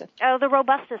ahead, Theresa. Oh, the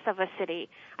robustness of a city,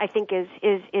 I think, is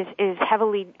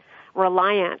heavily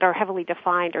reliant or heavily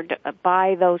defined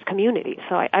by those communities.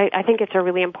 So I think it's a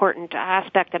really important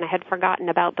aspect, and I had forgotten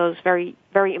about those very,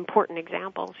 very important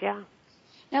examples. Yeah.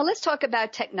 Now let's talk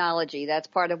about technology. That's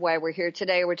part of why we're here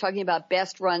today. We're talking about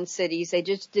best run cities. They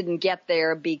just didn't get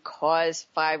there because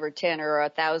 5 or 10 or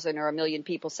 1,000 or 1,000,000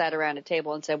 people sat around a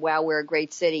table and said, wow, we're a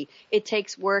great city. It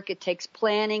takes work. It takes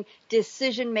planning,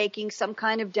 decision making, some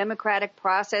kind of democratic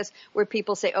process where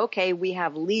people say, okay, we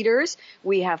have leaders,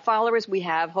 we have followers, we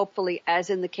have, hopefully, as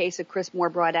in the case of Chris Moore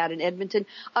brought out in Edmonton,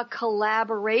 a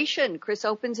collaboration. Chris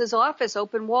opens his office,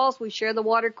 open walls, we share the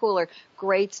water cooler.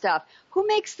 Great stuff. Who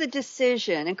makes the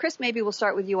decision, and Chris, maybe we'll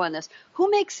start with you on this,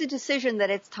 who makes the decision that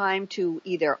it's time to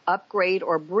either upgrade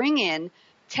or bring in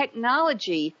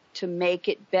technology to make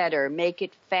it better, make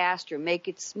it faster, make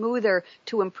it smoother,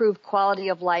 to improve quality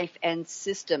of life and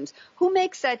systems? Who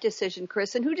makes that decision,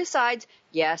 Chris, and who decides,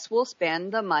 yes, we'll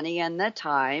spend the money and the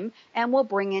time and we'll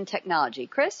bring in technology?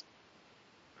 Chris?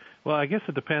 Well, I guess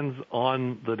it depends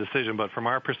on the decision, but from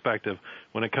our perspective,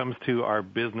 when it comes to our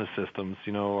business systems,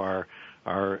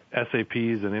 our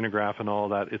SAPs and Intergraph and all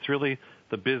that, it's really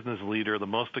the business leader, the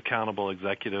most accountable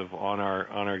executive on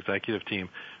our executive team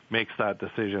makes that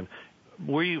decision.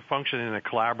 We function in a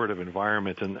collaborative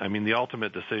environment, and I mean the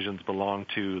ultimate decisions belong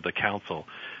to the council.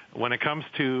 When it comes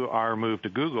to our move to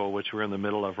Google, which we're in the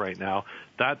middle of right now,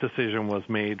 that decision was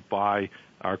made by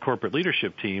our corporate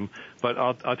leadership team. But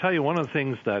I'll tell you one of the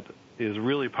things that is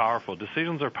really powerful.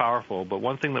 Decisions are powerful, but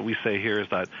one thing that we say here is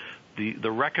that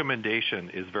the recommendation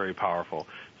is very powerful.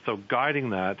 So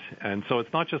guiding that, and so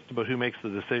it's not just about who makes the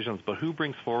decisions, but who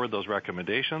brings forward those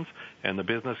recommendations and the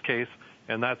business case.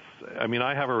 And I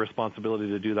have a responsibility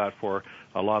to do that for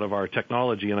a lot of our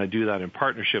technology, and I do that in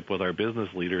partnership with our business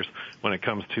leaders when it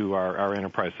comes to our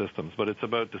enterprise systems. But it's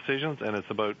about decisions, and it's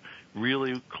about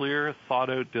really clear,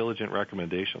 thought-out, diligent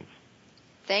recommendations.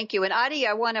 Thank you. And Adie,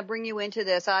 I want to bring you into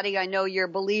this. Adie, I know your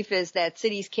belief is that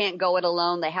cities can't go it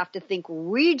alone. They have to think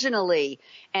regionally.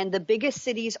 And the biggest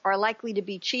cities are likely to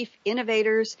be chief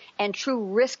innovators and true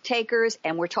risk takers.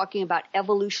 And we're talking about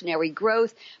evolutionary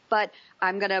growth. But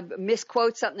I'm going to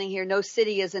misquote something here. No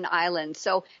city is an island.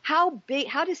 So how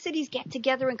do cities get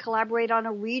together and collaborate on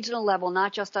a regional level,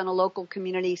 not just on a local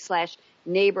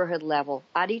community/neighborhood level?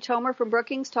 Adie Tomer from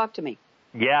Brookings, talk to me.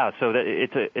 Yeah, so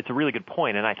it's a really good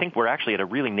point, and I think we're actually at a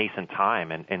really nascent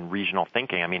time in regional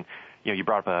thinking. I mean, you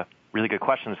brought up a really good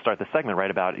question to start the segment,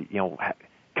 right, about,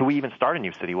 can we even start a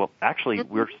new city? Well, actually,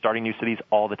 we're starting new cities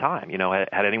all the time.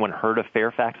 Had anyone heard of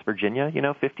Fairfax, Virginia,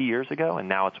 50 years ago? And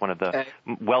now it's one of the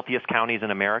wealthiest counties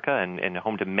in America and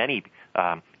home to many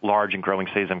large and growing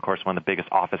cities, and, of course, one of the biggest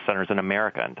office centers in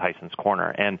America in Tyson's Corner.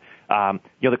 And,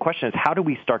 the question is, how do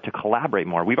we start to collaborate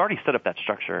more? We've already set up that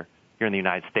structure here in the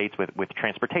United States with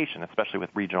transportation, especially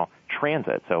with regional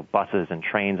transit, so buses and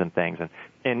trains and things,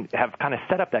 and have kind of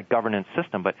set up that governance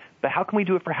system. But how can we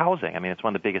do it for housing? I mean, it's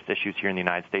one of the biggest issues here in the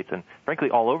United States and, frankly,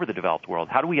 all over the developed world.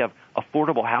 How do we have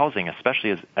affordable housing,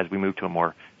 especially as we move to a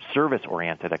more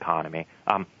service-oriented economy?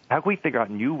 How can we figure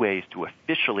out new ways to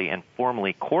officially and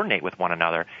formally coordinate with one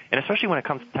another? And especially when it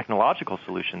comes to technological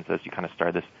solutions, as you kind of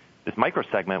started this micro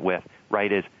segment with,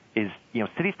 right, is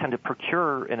cities tend to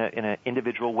procure in an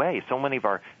individual way. So many of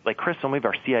our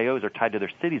CIOs are tied to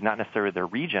their cities, not necessarily their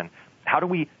region. How do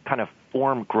we kind of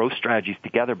form growth strategies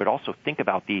together, but also think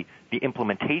about the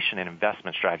implementation and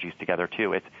investment strategies together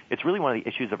too? It's really one of the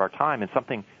issues of our time and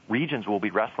something regions will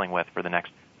be wrestling with for the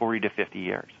next 40 to 50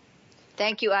 years.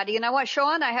 Thank you, Adie. And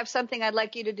Sean, I have something I'd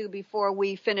like you to do before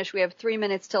we finish. We have 3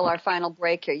 minutes till our final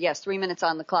break here. Yes, 3 minutes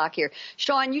on the clock here.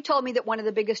 Sean, you told me that one of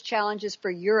the biggest challenges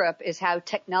for Europe is how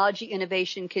technology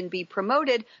innovation can be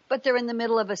promoted, but they're in the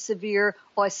middle of a severe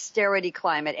austerity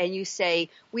climate. And you say,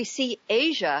 we see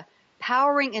Asia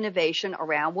powering innovation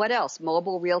around what else?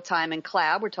 Mobile, real-time, and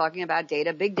cloud. We're talking about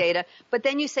data, big data. But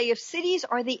then you say if cities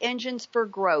are the engines for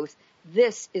growth,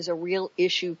 this is a real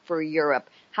issue for Europe.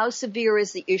 How severe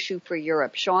is the issue for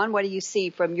Europe? Sean, what do you see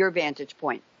from your vantage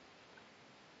point?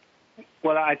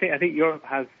 Well, I think Europe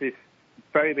has this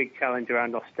very big challenge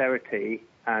around austerity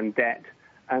and debt,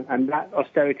 and that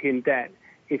austerity and debt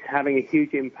is having a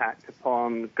huge impact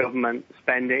upon government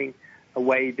spending, the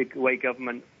way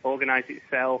government organizes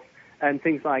itself, and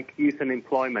things like youth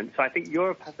unemployment. So I think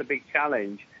Europe has a big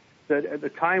challenge that at the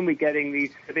time we're getting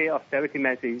these severe austerity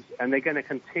measures, and they're going to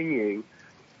continue,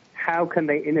 how can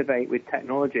they innovate with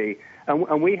technology?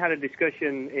 And we had a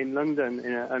discussion in London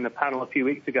in a panel a few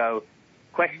weeks ago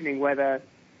questioning whether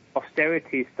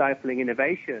austerity is stifling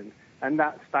innovation, and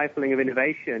that stifling of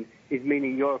innovation is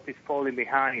meaning Europe is falling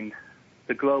behind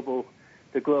the global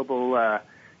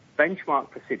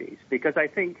benchmark for cities. Because I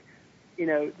think,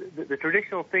 the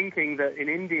traditional thinking that in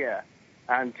India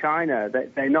and China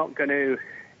that they're not going to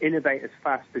innovate as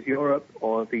fast as Europe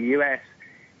or the US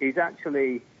is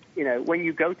actually, when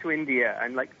you go to India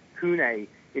and like Pune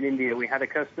in India, we had a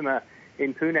customer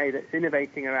in Pune that's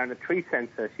innovating around a tree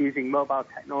census using mobile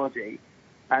technology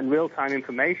and real-time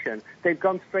information. They've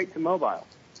gone straight to mobile.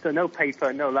 So no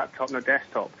paper, no laptop, no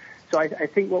desktop. So I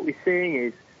think what we're seeing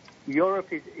is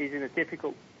Europe is in a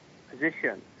difficult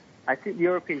position. I think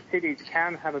European cities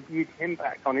can have a huge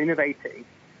impact on innovating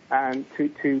and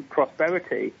to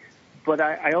prosperity. But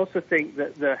I also think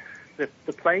that the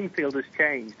playing field has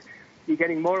changed. You're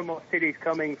getting more and more cities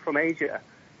coming from Asia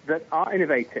that are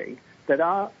innovating, that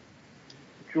are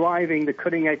driving the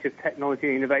cutting edge of technology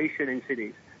and innovation in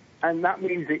cities. And that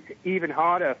means it's even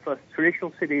harder for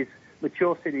traditional cities,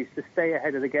 mature cities, to stay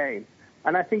ahead of the game.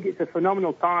 And I think it's a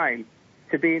phenomenal time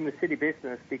to be in the city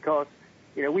business because,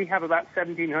 we have about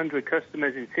 1,700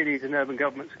 customers in cities and urban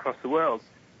governments across the world.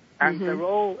 And they're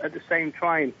all at the same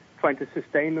time trying to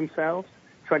sustain themselves,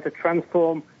 trying to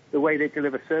transform the way they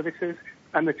deliver services,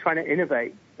 and they're trying to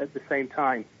innovate at the same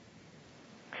time.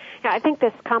 Yeah, I think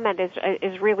this comment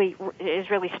is really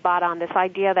spot on. This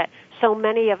idea that so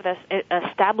many of the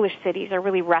established cities are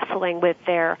really wrestling with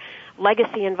their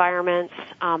legacy environments.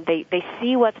 They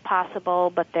see what's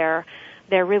possible, but they're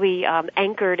really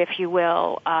anchored, if you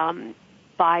will,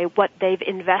 by what they've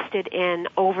invested in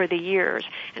over the years,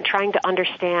 and trying to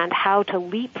understand how to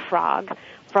leapfrog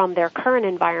from their current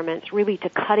environments really to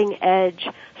cutting-edge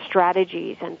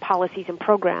strategies and policies and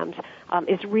programs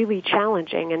is really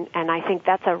challenging, and I think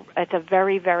it's a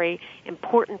very, very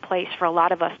important place for a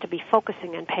lot of us to be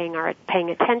focusing and paying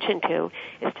attention to,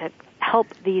 is to help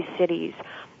these cities,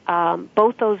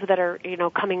 both those that are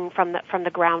coming from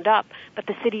the ground up, but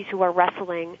the cities who are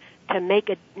wrestling to make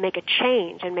a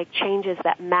change and make changes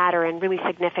that matter in really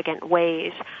significant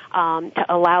ways to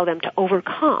allow them to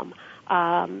overcome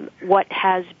what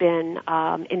has been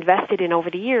invested in over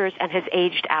the years and has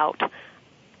aged out.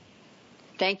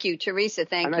 Thank you, Theresa.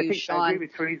 Thank you, Sean. I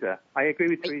agree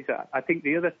with Theresa. I think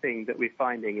the other thing that we're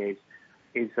finding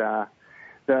is the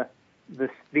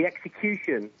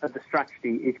execution of the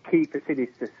strategy is key for cities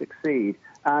to succeed.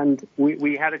 And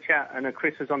we had a chat, and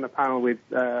Chris was on the panel with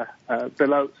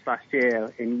Bill Oates last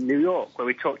year in New York, where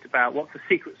we talked about what's the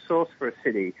secret sauce for a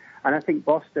city. And I think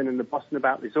Boston and the Boston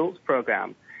About Results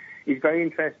program is very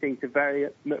interesting to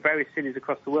various cities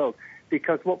across the world,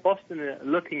 because what Boston are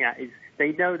looking at is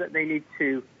they know that they need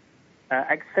to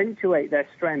accentuate their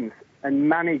strengths and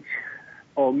manage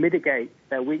or mitigate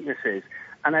their weaknesses.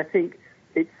 And I think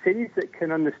it's cities that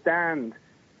can understand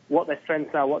what their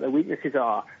strengths are, what their weaknesses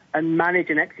are, and manage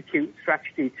and execute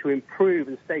strategy to improve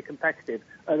and stay competitive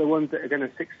are the ones that are going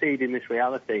to succeed in this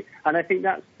reality. And I think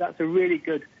that's a really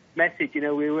good message.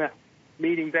 We were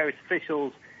meeting various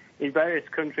officials in various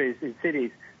countries, in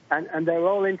cities, and they're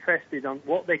all interested on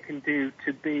what they can do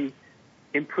to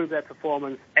improve their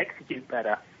performance, execute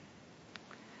better.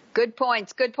 Good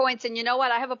points. And you know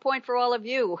what? I have a point for all of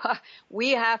you.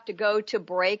 We have to go to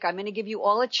break. I'm going to give you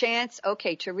all a chance.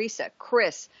 Okay, Theresa,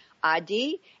 Chris,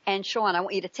 Adie, and Sean, I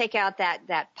want you to take out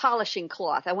that polishing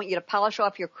cloth. I want you to polish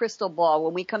off your crystal ball.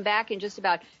 When we come back in just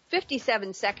about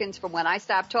 57 seconds from when I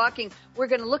stop talking, we're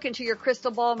going to look into your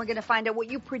crystal ball and we're going to find out what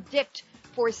you predict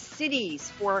for cities,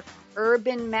 for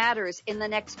urban matters in the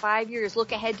next 5 years.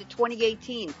 Look ahead to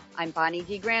 2018. I'm Bonnie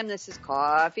D. Graham. This is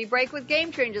Coffee Break with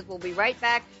Game Changers. We'll be right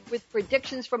back with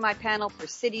predictions from my panel for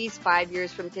cities 5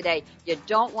 years from today. You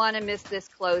don't want to miss this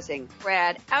closing.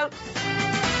 Brad, out.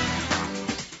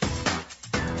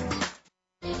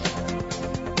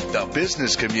 The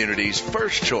business community's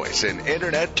first choice in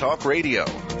Internet Talk Radio.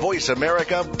 Voice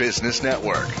America Business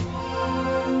Network.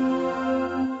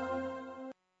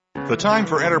 The time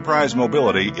for enterprise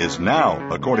mobility is now,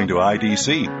 according to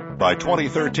IDC. By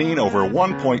 2013, over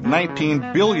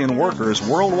 1.19 billion workers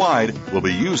worldwide will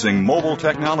be using mobile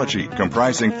technology,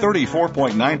 comprising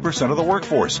 34.9% of the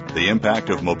workforce. The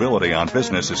impact of mobility on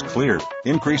business is clear.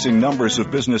 Increasing numbers of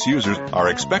business users are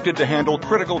expected to handle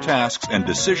critical tasks and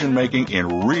decision-making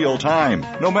in real time,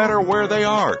 no matter where they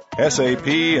are. SAP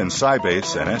and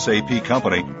Sybase, an SAP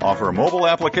company, offer mobile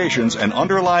applications and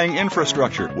underlying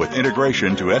infrastructure with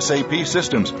integration to SAP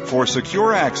systems for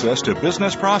secure access to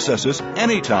business processes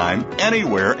anytime,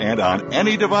 anywhere, and on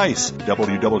any device.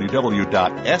 www.sap.com.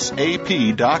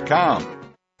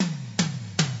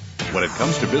 When it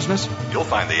comes to business, you'll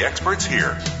find the experts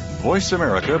here. Voice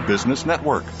America Business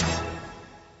Network.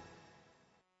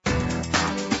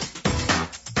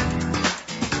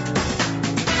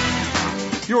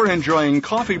 You're enjoying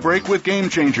Coffee Break with Game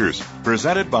Changers,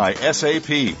 presented by SAP.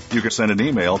 You can send an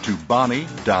email to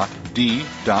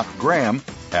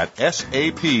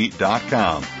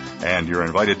bonnie.d.graham@sap.com. And you're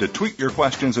invited to tweet your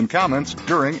questions and comments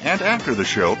during and after the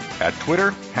show at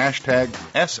Twitter,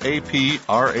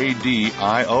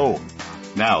 #SAPRADIO.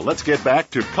 Now, let's get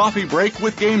back to Coffee Break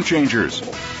with Game Changers.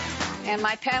 And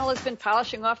my panel has been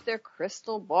polishing off their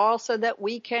crystal ball so that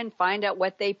we can find out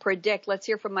what they predict. Let's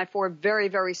hear from my four very,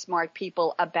 very smart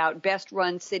people about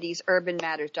best-run cities, urban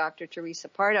matters. Dr. Theresa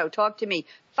Pardo, talk to me.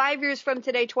 5 years from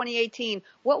today, 2018,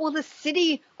 what will the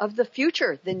city of the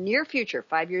future, the near future,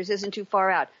 5 years isn't too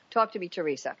far out. Talk to me,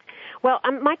 Theresa. Well,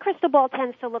 my crystal ball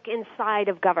tends to look inside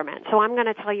of government. So I'm going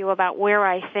to tell you about where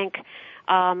I think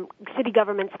city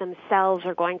governments themselves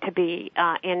are going to be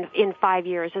in 5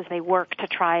 years as they work to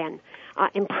try and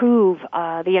improve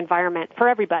the environment for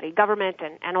everybody, government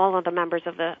and all of the members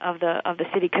of the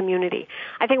city community.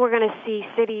 I think we're going to see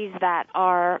cities that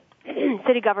are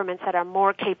city governments that are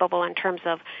more capable in terms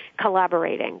of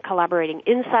collaborating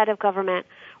inside of government.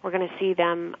 We're going to see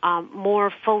them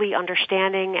more fully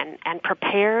understanding and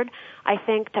prepared, I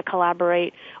think, to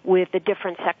collaborate with the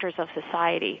different sectors of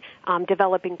society,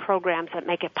 developing programs that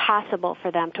make it possible for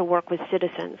them to work with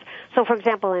citizens. So, for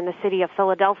example, in the city of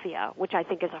Philadelphia, which I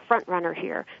think is a front runner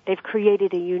here, they've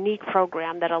created a unique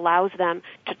program that allows them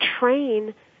to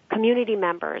train community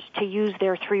members to use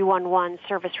their 311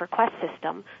 service request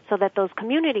system so that those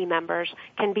community members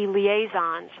can be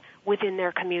liaisons within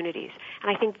their communities.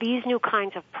 And I think these new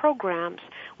kinds of programs,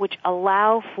 which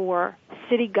allow for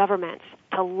city governments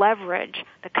to leverage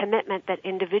the commitment that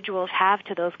individuals have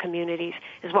to those communities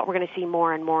is what we're going to see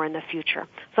more and more in the future.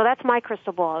 So that's my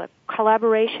crystal ball.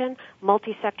 Collaboration,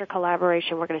 multi-sector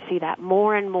collaboration, we're going to see that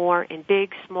more and more in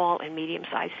big, small, and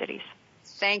medium-sized cities.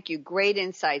 Thank you. Great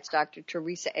insights, Dr.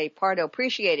 Theresa A. Pardo.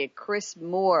 Appreciate it. Chris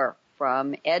Moore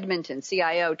from Edmonton,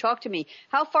 CIO. Talk to me.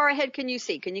 How far ahead can you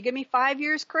see? Can you give me 5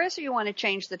 years, Chris, or you want to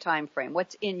change the time frame?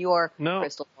 What's in your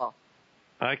crystal ball?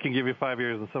 I can give you 5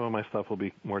 years, and some of my stuff will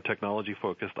be more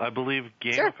technology-focused. I believe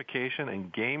gamification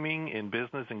and gaming in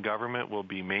business and government will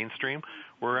be mainstream.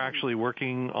 We're actually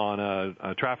working on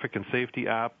a traffic and safety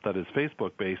app that is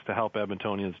Facebook-based to help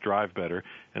Edmontonians drive better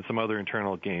and some other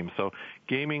internal games. So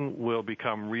gaming will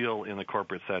become real in the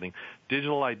corporate setting.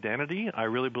 Digital identity, I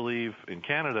really believe, in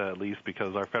Canada at least,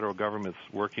 because our federal government's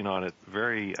working on it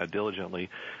very diligently,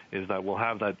 is that we'll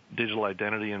have that digital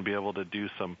identity and be able to do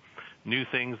some new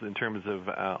things in terms of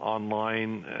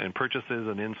online and purchases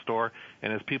and in-store.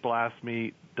 And as people ask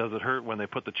me, does it hurt when they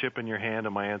put the chip in your hand?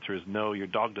 And my answer is no, your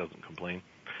dog doesn't complain.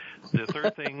 The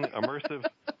third thing, immersive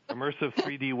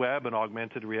 3D web and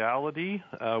augmented reality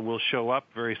will show up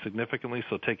very significantly,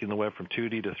 so taking the web from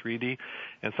 2D to 3D.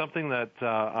 And something that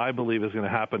I believe is going to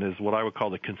happen is what I would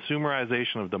call the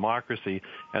consumerization of democracy,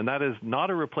 and that is not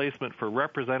a replacement for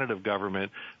representative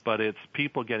government, but it's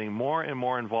people getting more and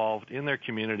more involved in their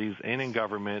communities and in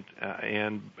government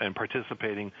and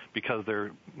participating because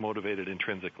they're motivated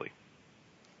intrinsically.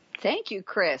 Thank you,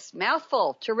 Chris.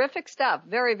 Mouthful. Terrific stuff.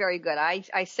 Very, very good.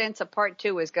 I sense a part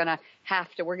two is we're going to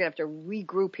have to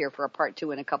regroup here for a part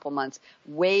two in a couple months.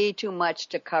 Way too much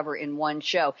to cover in one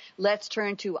show. Let's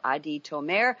turn to Adie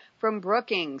Tomer from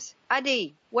Brookings.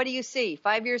 Adie, what do you see?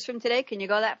 5 years from today, can you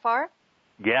go that far?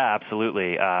 Yeah,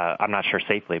 absolutely. I'm not sure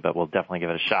safely, but we'll definitely give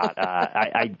it a shot.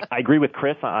 I agree with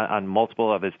Chris on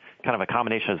multiple of his kind of a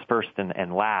combination of his first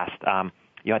and last.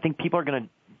 I think people are going to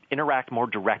interact more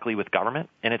directly with government,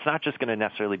 and it's not just going to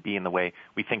necessarily be in the way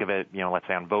we think of it, let's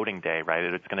say on voting day, right?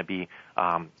 It's going to be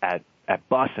at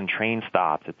bus and train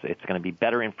stops. It's going to be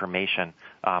better information.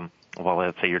 Well,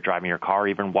 let's say you're driving your car,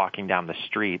 even walking down the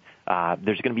street.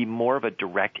 There's going to be more of a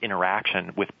direct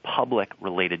interaction with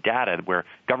public-related data where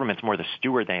government's more the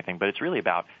steward than anything, but it's really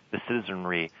about the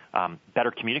citizenry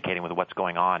better communicating with what's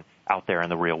going on out there in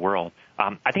the real world.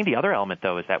 I think the other element,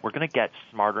 though, is that we're going to get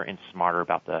smarter and smarter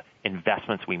about the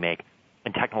investments we make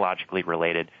in technologically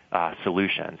related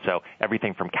solutions. So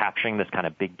everything from capturing this kind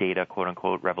of big data,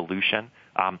 quote-unquote, revolution,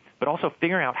 but also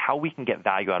figuring out how we can get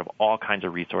value out of all kinds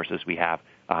of resources we have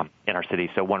in our city.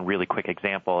 So one really quick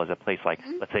example is a place like,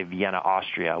 let's say, Vienna,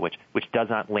 Austria, which does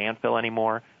not landfill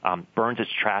anymore, burns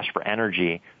its trash for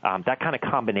energy. That kind of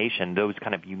combination, those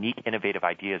kind of unique, innovative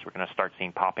ideas we're going to start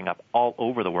seeing popping up all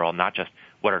over the world, not just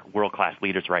what are world-class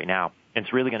leaders right now. And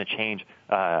it's really going to change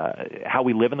how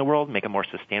we live in the world, make a more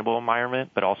sustainable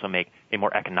environment, but also make a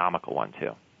more economical one,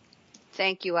 too.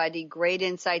 Thank you, Adie. Great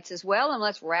insights as well. And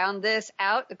let's round this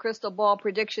out, the crystal ball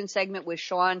prediction segment with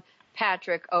Sean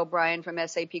Patrick O'Brien from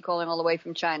SAP, calling all the way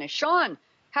from China. Sean,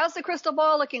 how's the crystal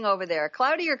ball looking over there?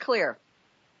 Cloudy or clear?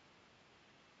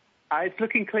 It's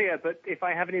looking clear, but if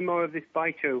I have any more of this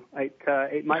baijiu,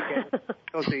 it might get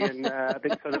fuzzy and a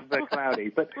bit sort of cloudy.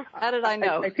 But how did I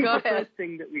know? I think the first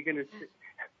thing that we're going to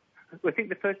see,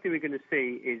 the first thing we're going to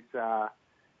see is the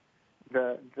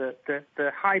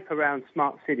hype around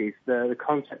smart cities, the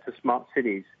concept of smart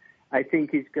cities. I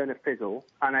think is going to fizzle,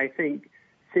 and I think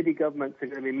city governments are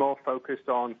going to be more focused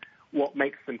on what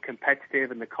makes them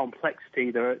competitive and the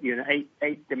complexity. There are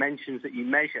eight dimensions that you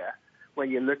measure when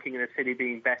you're looking at a city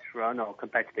being best run or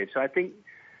competitive. So I think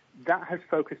that has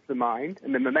focused the mind,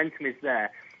 and the momentum is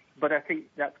there. But I think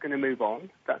that's going to move on.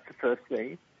 That's the first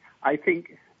thing. I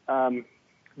think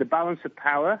the balance of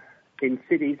power in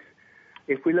cities,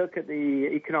 if we look at the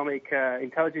Economic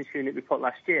Intelligence Unit report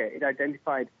last year, it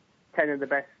identified 10 of the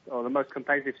best or the most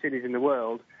competitive cities in the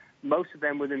world, most of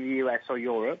them within the US or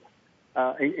Europe.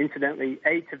 Incidentally,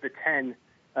 8 of the 10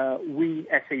 we,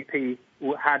 SAP,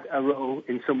 had a role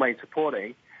in some way in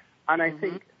supporting. And I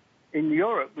think in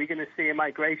Europe, we're going to see a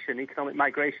migration, economic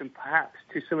migration, perhaps,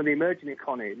 to some of the emerging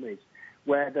economies,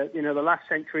 where the last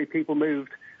century people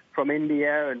moved from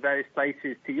India and various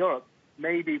places to Europe.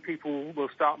 Maybe people will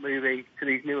start moving to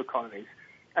these new economies.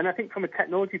 And I think from a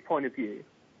technology point of view,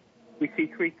 we see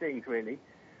 3 things, really.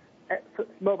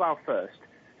 Mobile first.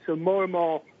 So more and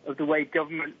more of the way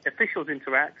government officials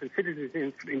interact and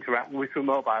citizens interact will be through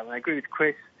mobile. And I agree with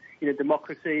Chris,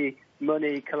 democracy,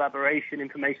 money, collaboration,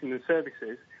 information and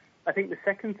services. I think the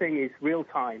second thing is real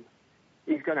time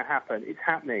is going to happen. It's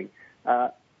happening.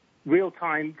 Real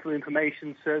time for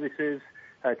information, services,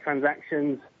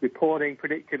 transactions, reporting,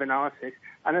 predictive analysis.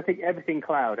 And I think everything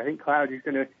cloud. I think cloud is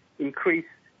going to increase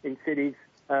in cities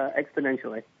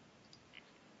exponentially.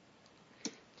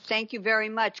 Thank you very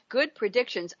much. Good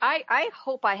predictions. I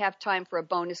hope I have time for a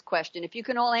bonus question. If you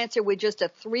can all answer with just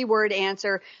a 3-word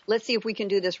answer, let's see if we can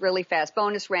do this really fast.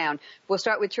 Bonus round. We'll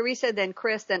start with Theresa, then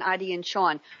Chris, then Adie and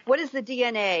Sean. What is the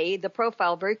DNA, the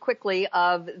profile, very quickly,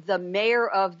 of the mayor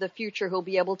of the future who'll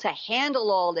be able to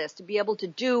handle all this, to be able to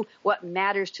do what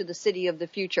matters to the city of the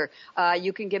future?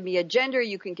 You can give me a gender,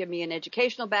 you can give me an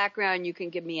educational background, you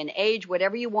can give me an age,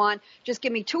 whatever you want. Just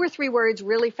give me 2 or 3 words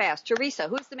really fast. Theresa,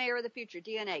 who's the mayor of the future?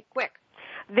 DNA. Quick.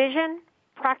 Vision,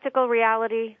 practical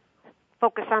reality,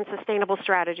 focus on sustainable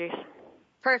strategies.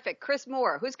 Perfect. Chris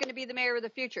Moore, who's going to be the mayor of the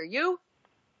future? You?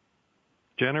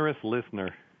 Generous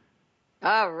listener.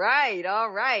 All right.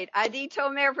 Adie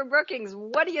Tomer from Brookings,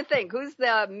 what do you think? Who's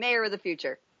the mayor of the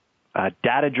future?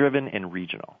 Data-driven and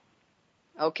regional.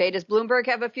 Okay. Does Bloomberg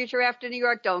have a future after New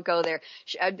York? Don't go there.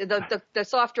 The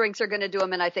soft drinks are going to do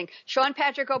him in, I think. Sean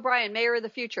Patrick O'Brien, mayor of the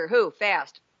future. Who?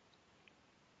 Fast.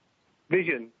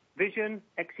 Vision,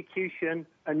 execution,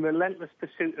 and relentless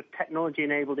pursuit of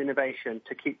technology-enabled innovation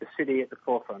to keep the city at the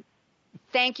forefront.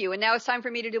 Thank you. And now it's time for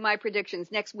me to do my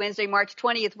predictions. Next Wednesday, March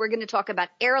 20th, we're going to talk about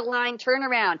airline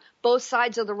turnaround, both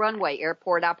sides of the runway,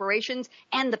 airport operations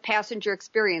and the passenger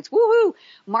experience. Woohoo!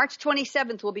 March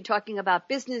 27th, we'll be talking about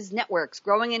business networks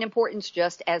growing in importance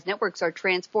just as networks are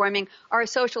transforming our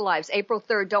social lives. April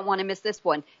 3rd, don't want to miss this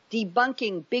one.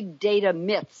 Debunking big data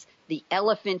myths. The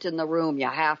elephant in the room. You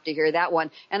have to hear that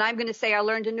one. And I'm going to say I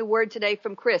learned a new word today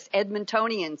from Chris,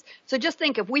 Edmontonians. So just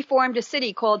think, if we formed a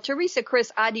city called Theresa,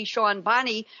 Chris, Adie, Sean,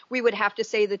 Bonnie, we would have to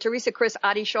say the Theresa, Chris,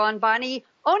 Adie, Sean, Bonnie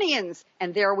Onions.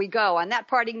 And there we go. On that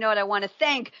parting note, I want to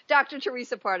thank Dr.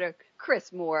 Theresa Pardo,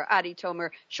 Chris Moore, Adie Tomer,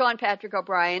 Sean Patrick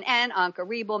O'Brien, and Anka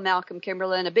Riebel, Malcolm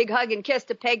Kimberlin. A big hug and kiss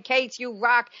to Peg Cates. You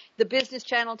rock. The Business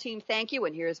Channel team, thank you.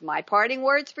 And here's my parting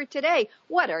words for today.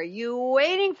 What are you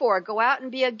waiting for? Go out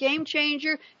and be a game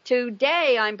changer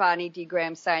today. I'm Bonnie D.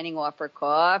 Graham signing off for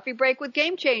Coffee Break with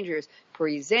Game Changers,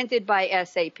 presented by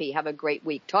SAP. Have a great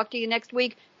week. Talk to you next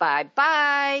week.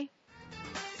 Bye-bye.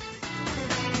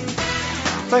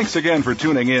 Thanks again for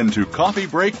tuning in to Coffee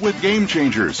Break with Game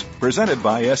Changers, presented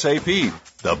by SAP.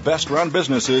 The best-run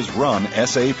businesses run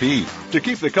SAP. To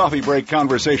keep the Coffee Break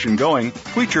conversation going,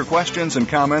 tweet your questions and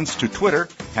comments to Twitter,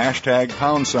 #SAP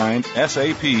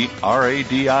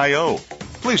RADIO.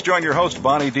 Please join your host,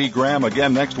 Bonnie D. Graham,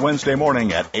 again next Wednesday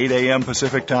morning at 8 a.m.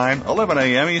 Pacific Time, 11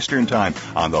 a.m. Eastern Time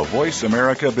on the Voice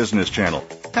America Business Channel.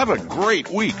 Have a great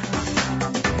week.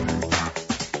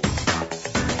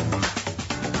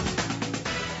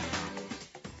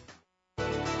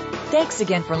 Thanks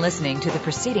again for listening to the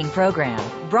preceding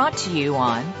program, brought to you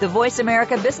on the Voice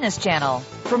America Business Channel.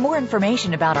 For more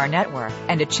information about our network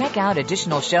and to check out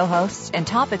additional show hosts and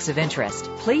topics of interest,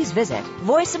 please visit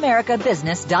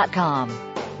voiceamericabusiness.com.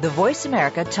 The Voice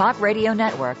America Talk Radio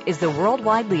Network is the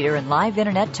worldwide leader in live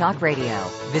Internet talk radio.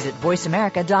 Visit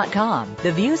voiceamerica.com.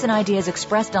 The views and ideas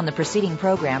expressed on the preceding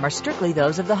program are strictly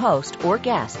those of the host or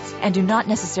guests and do not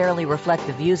necessarily reflect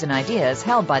the views and ideas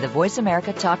held by the Voice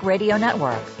America Talk Radio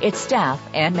Network, its staff,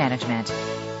 and management.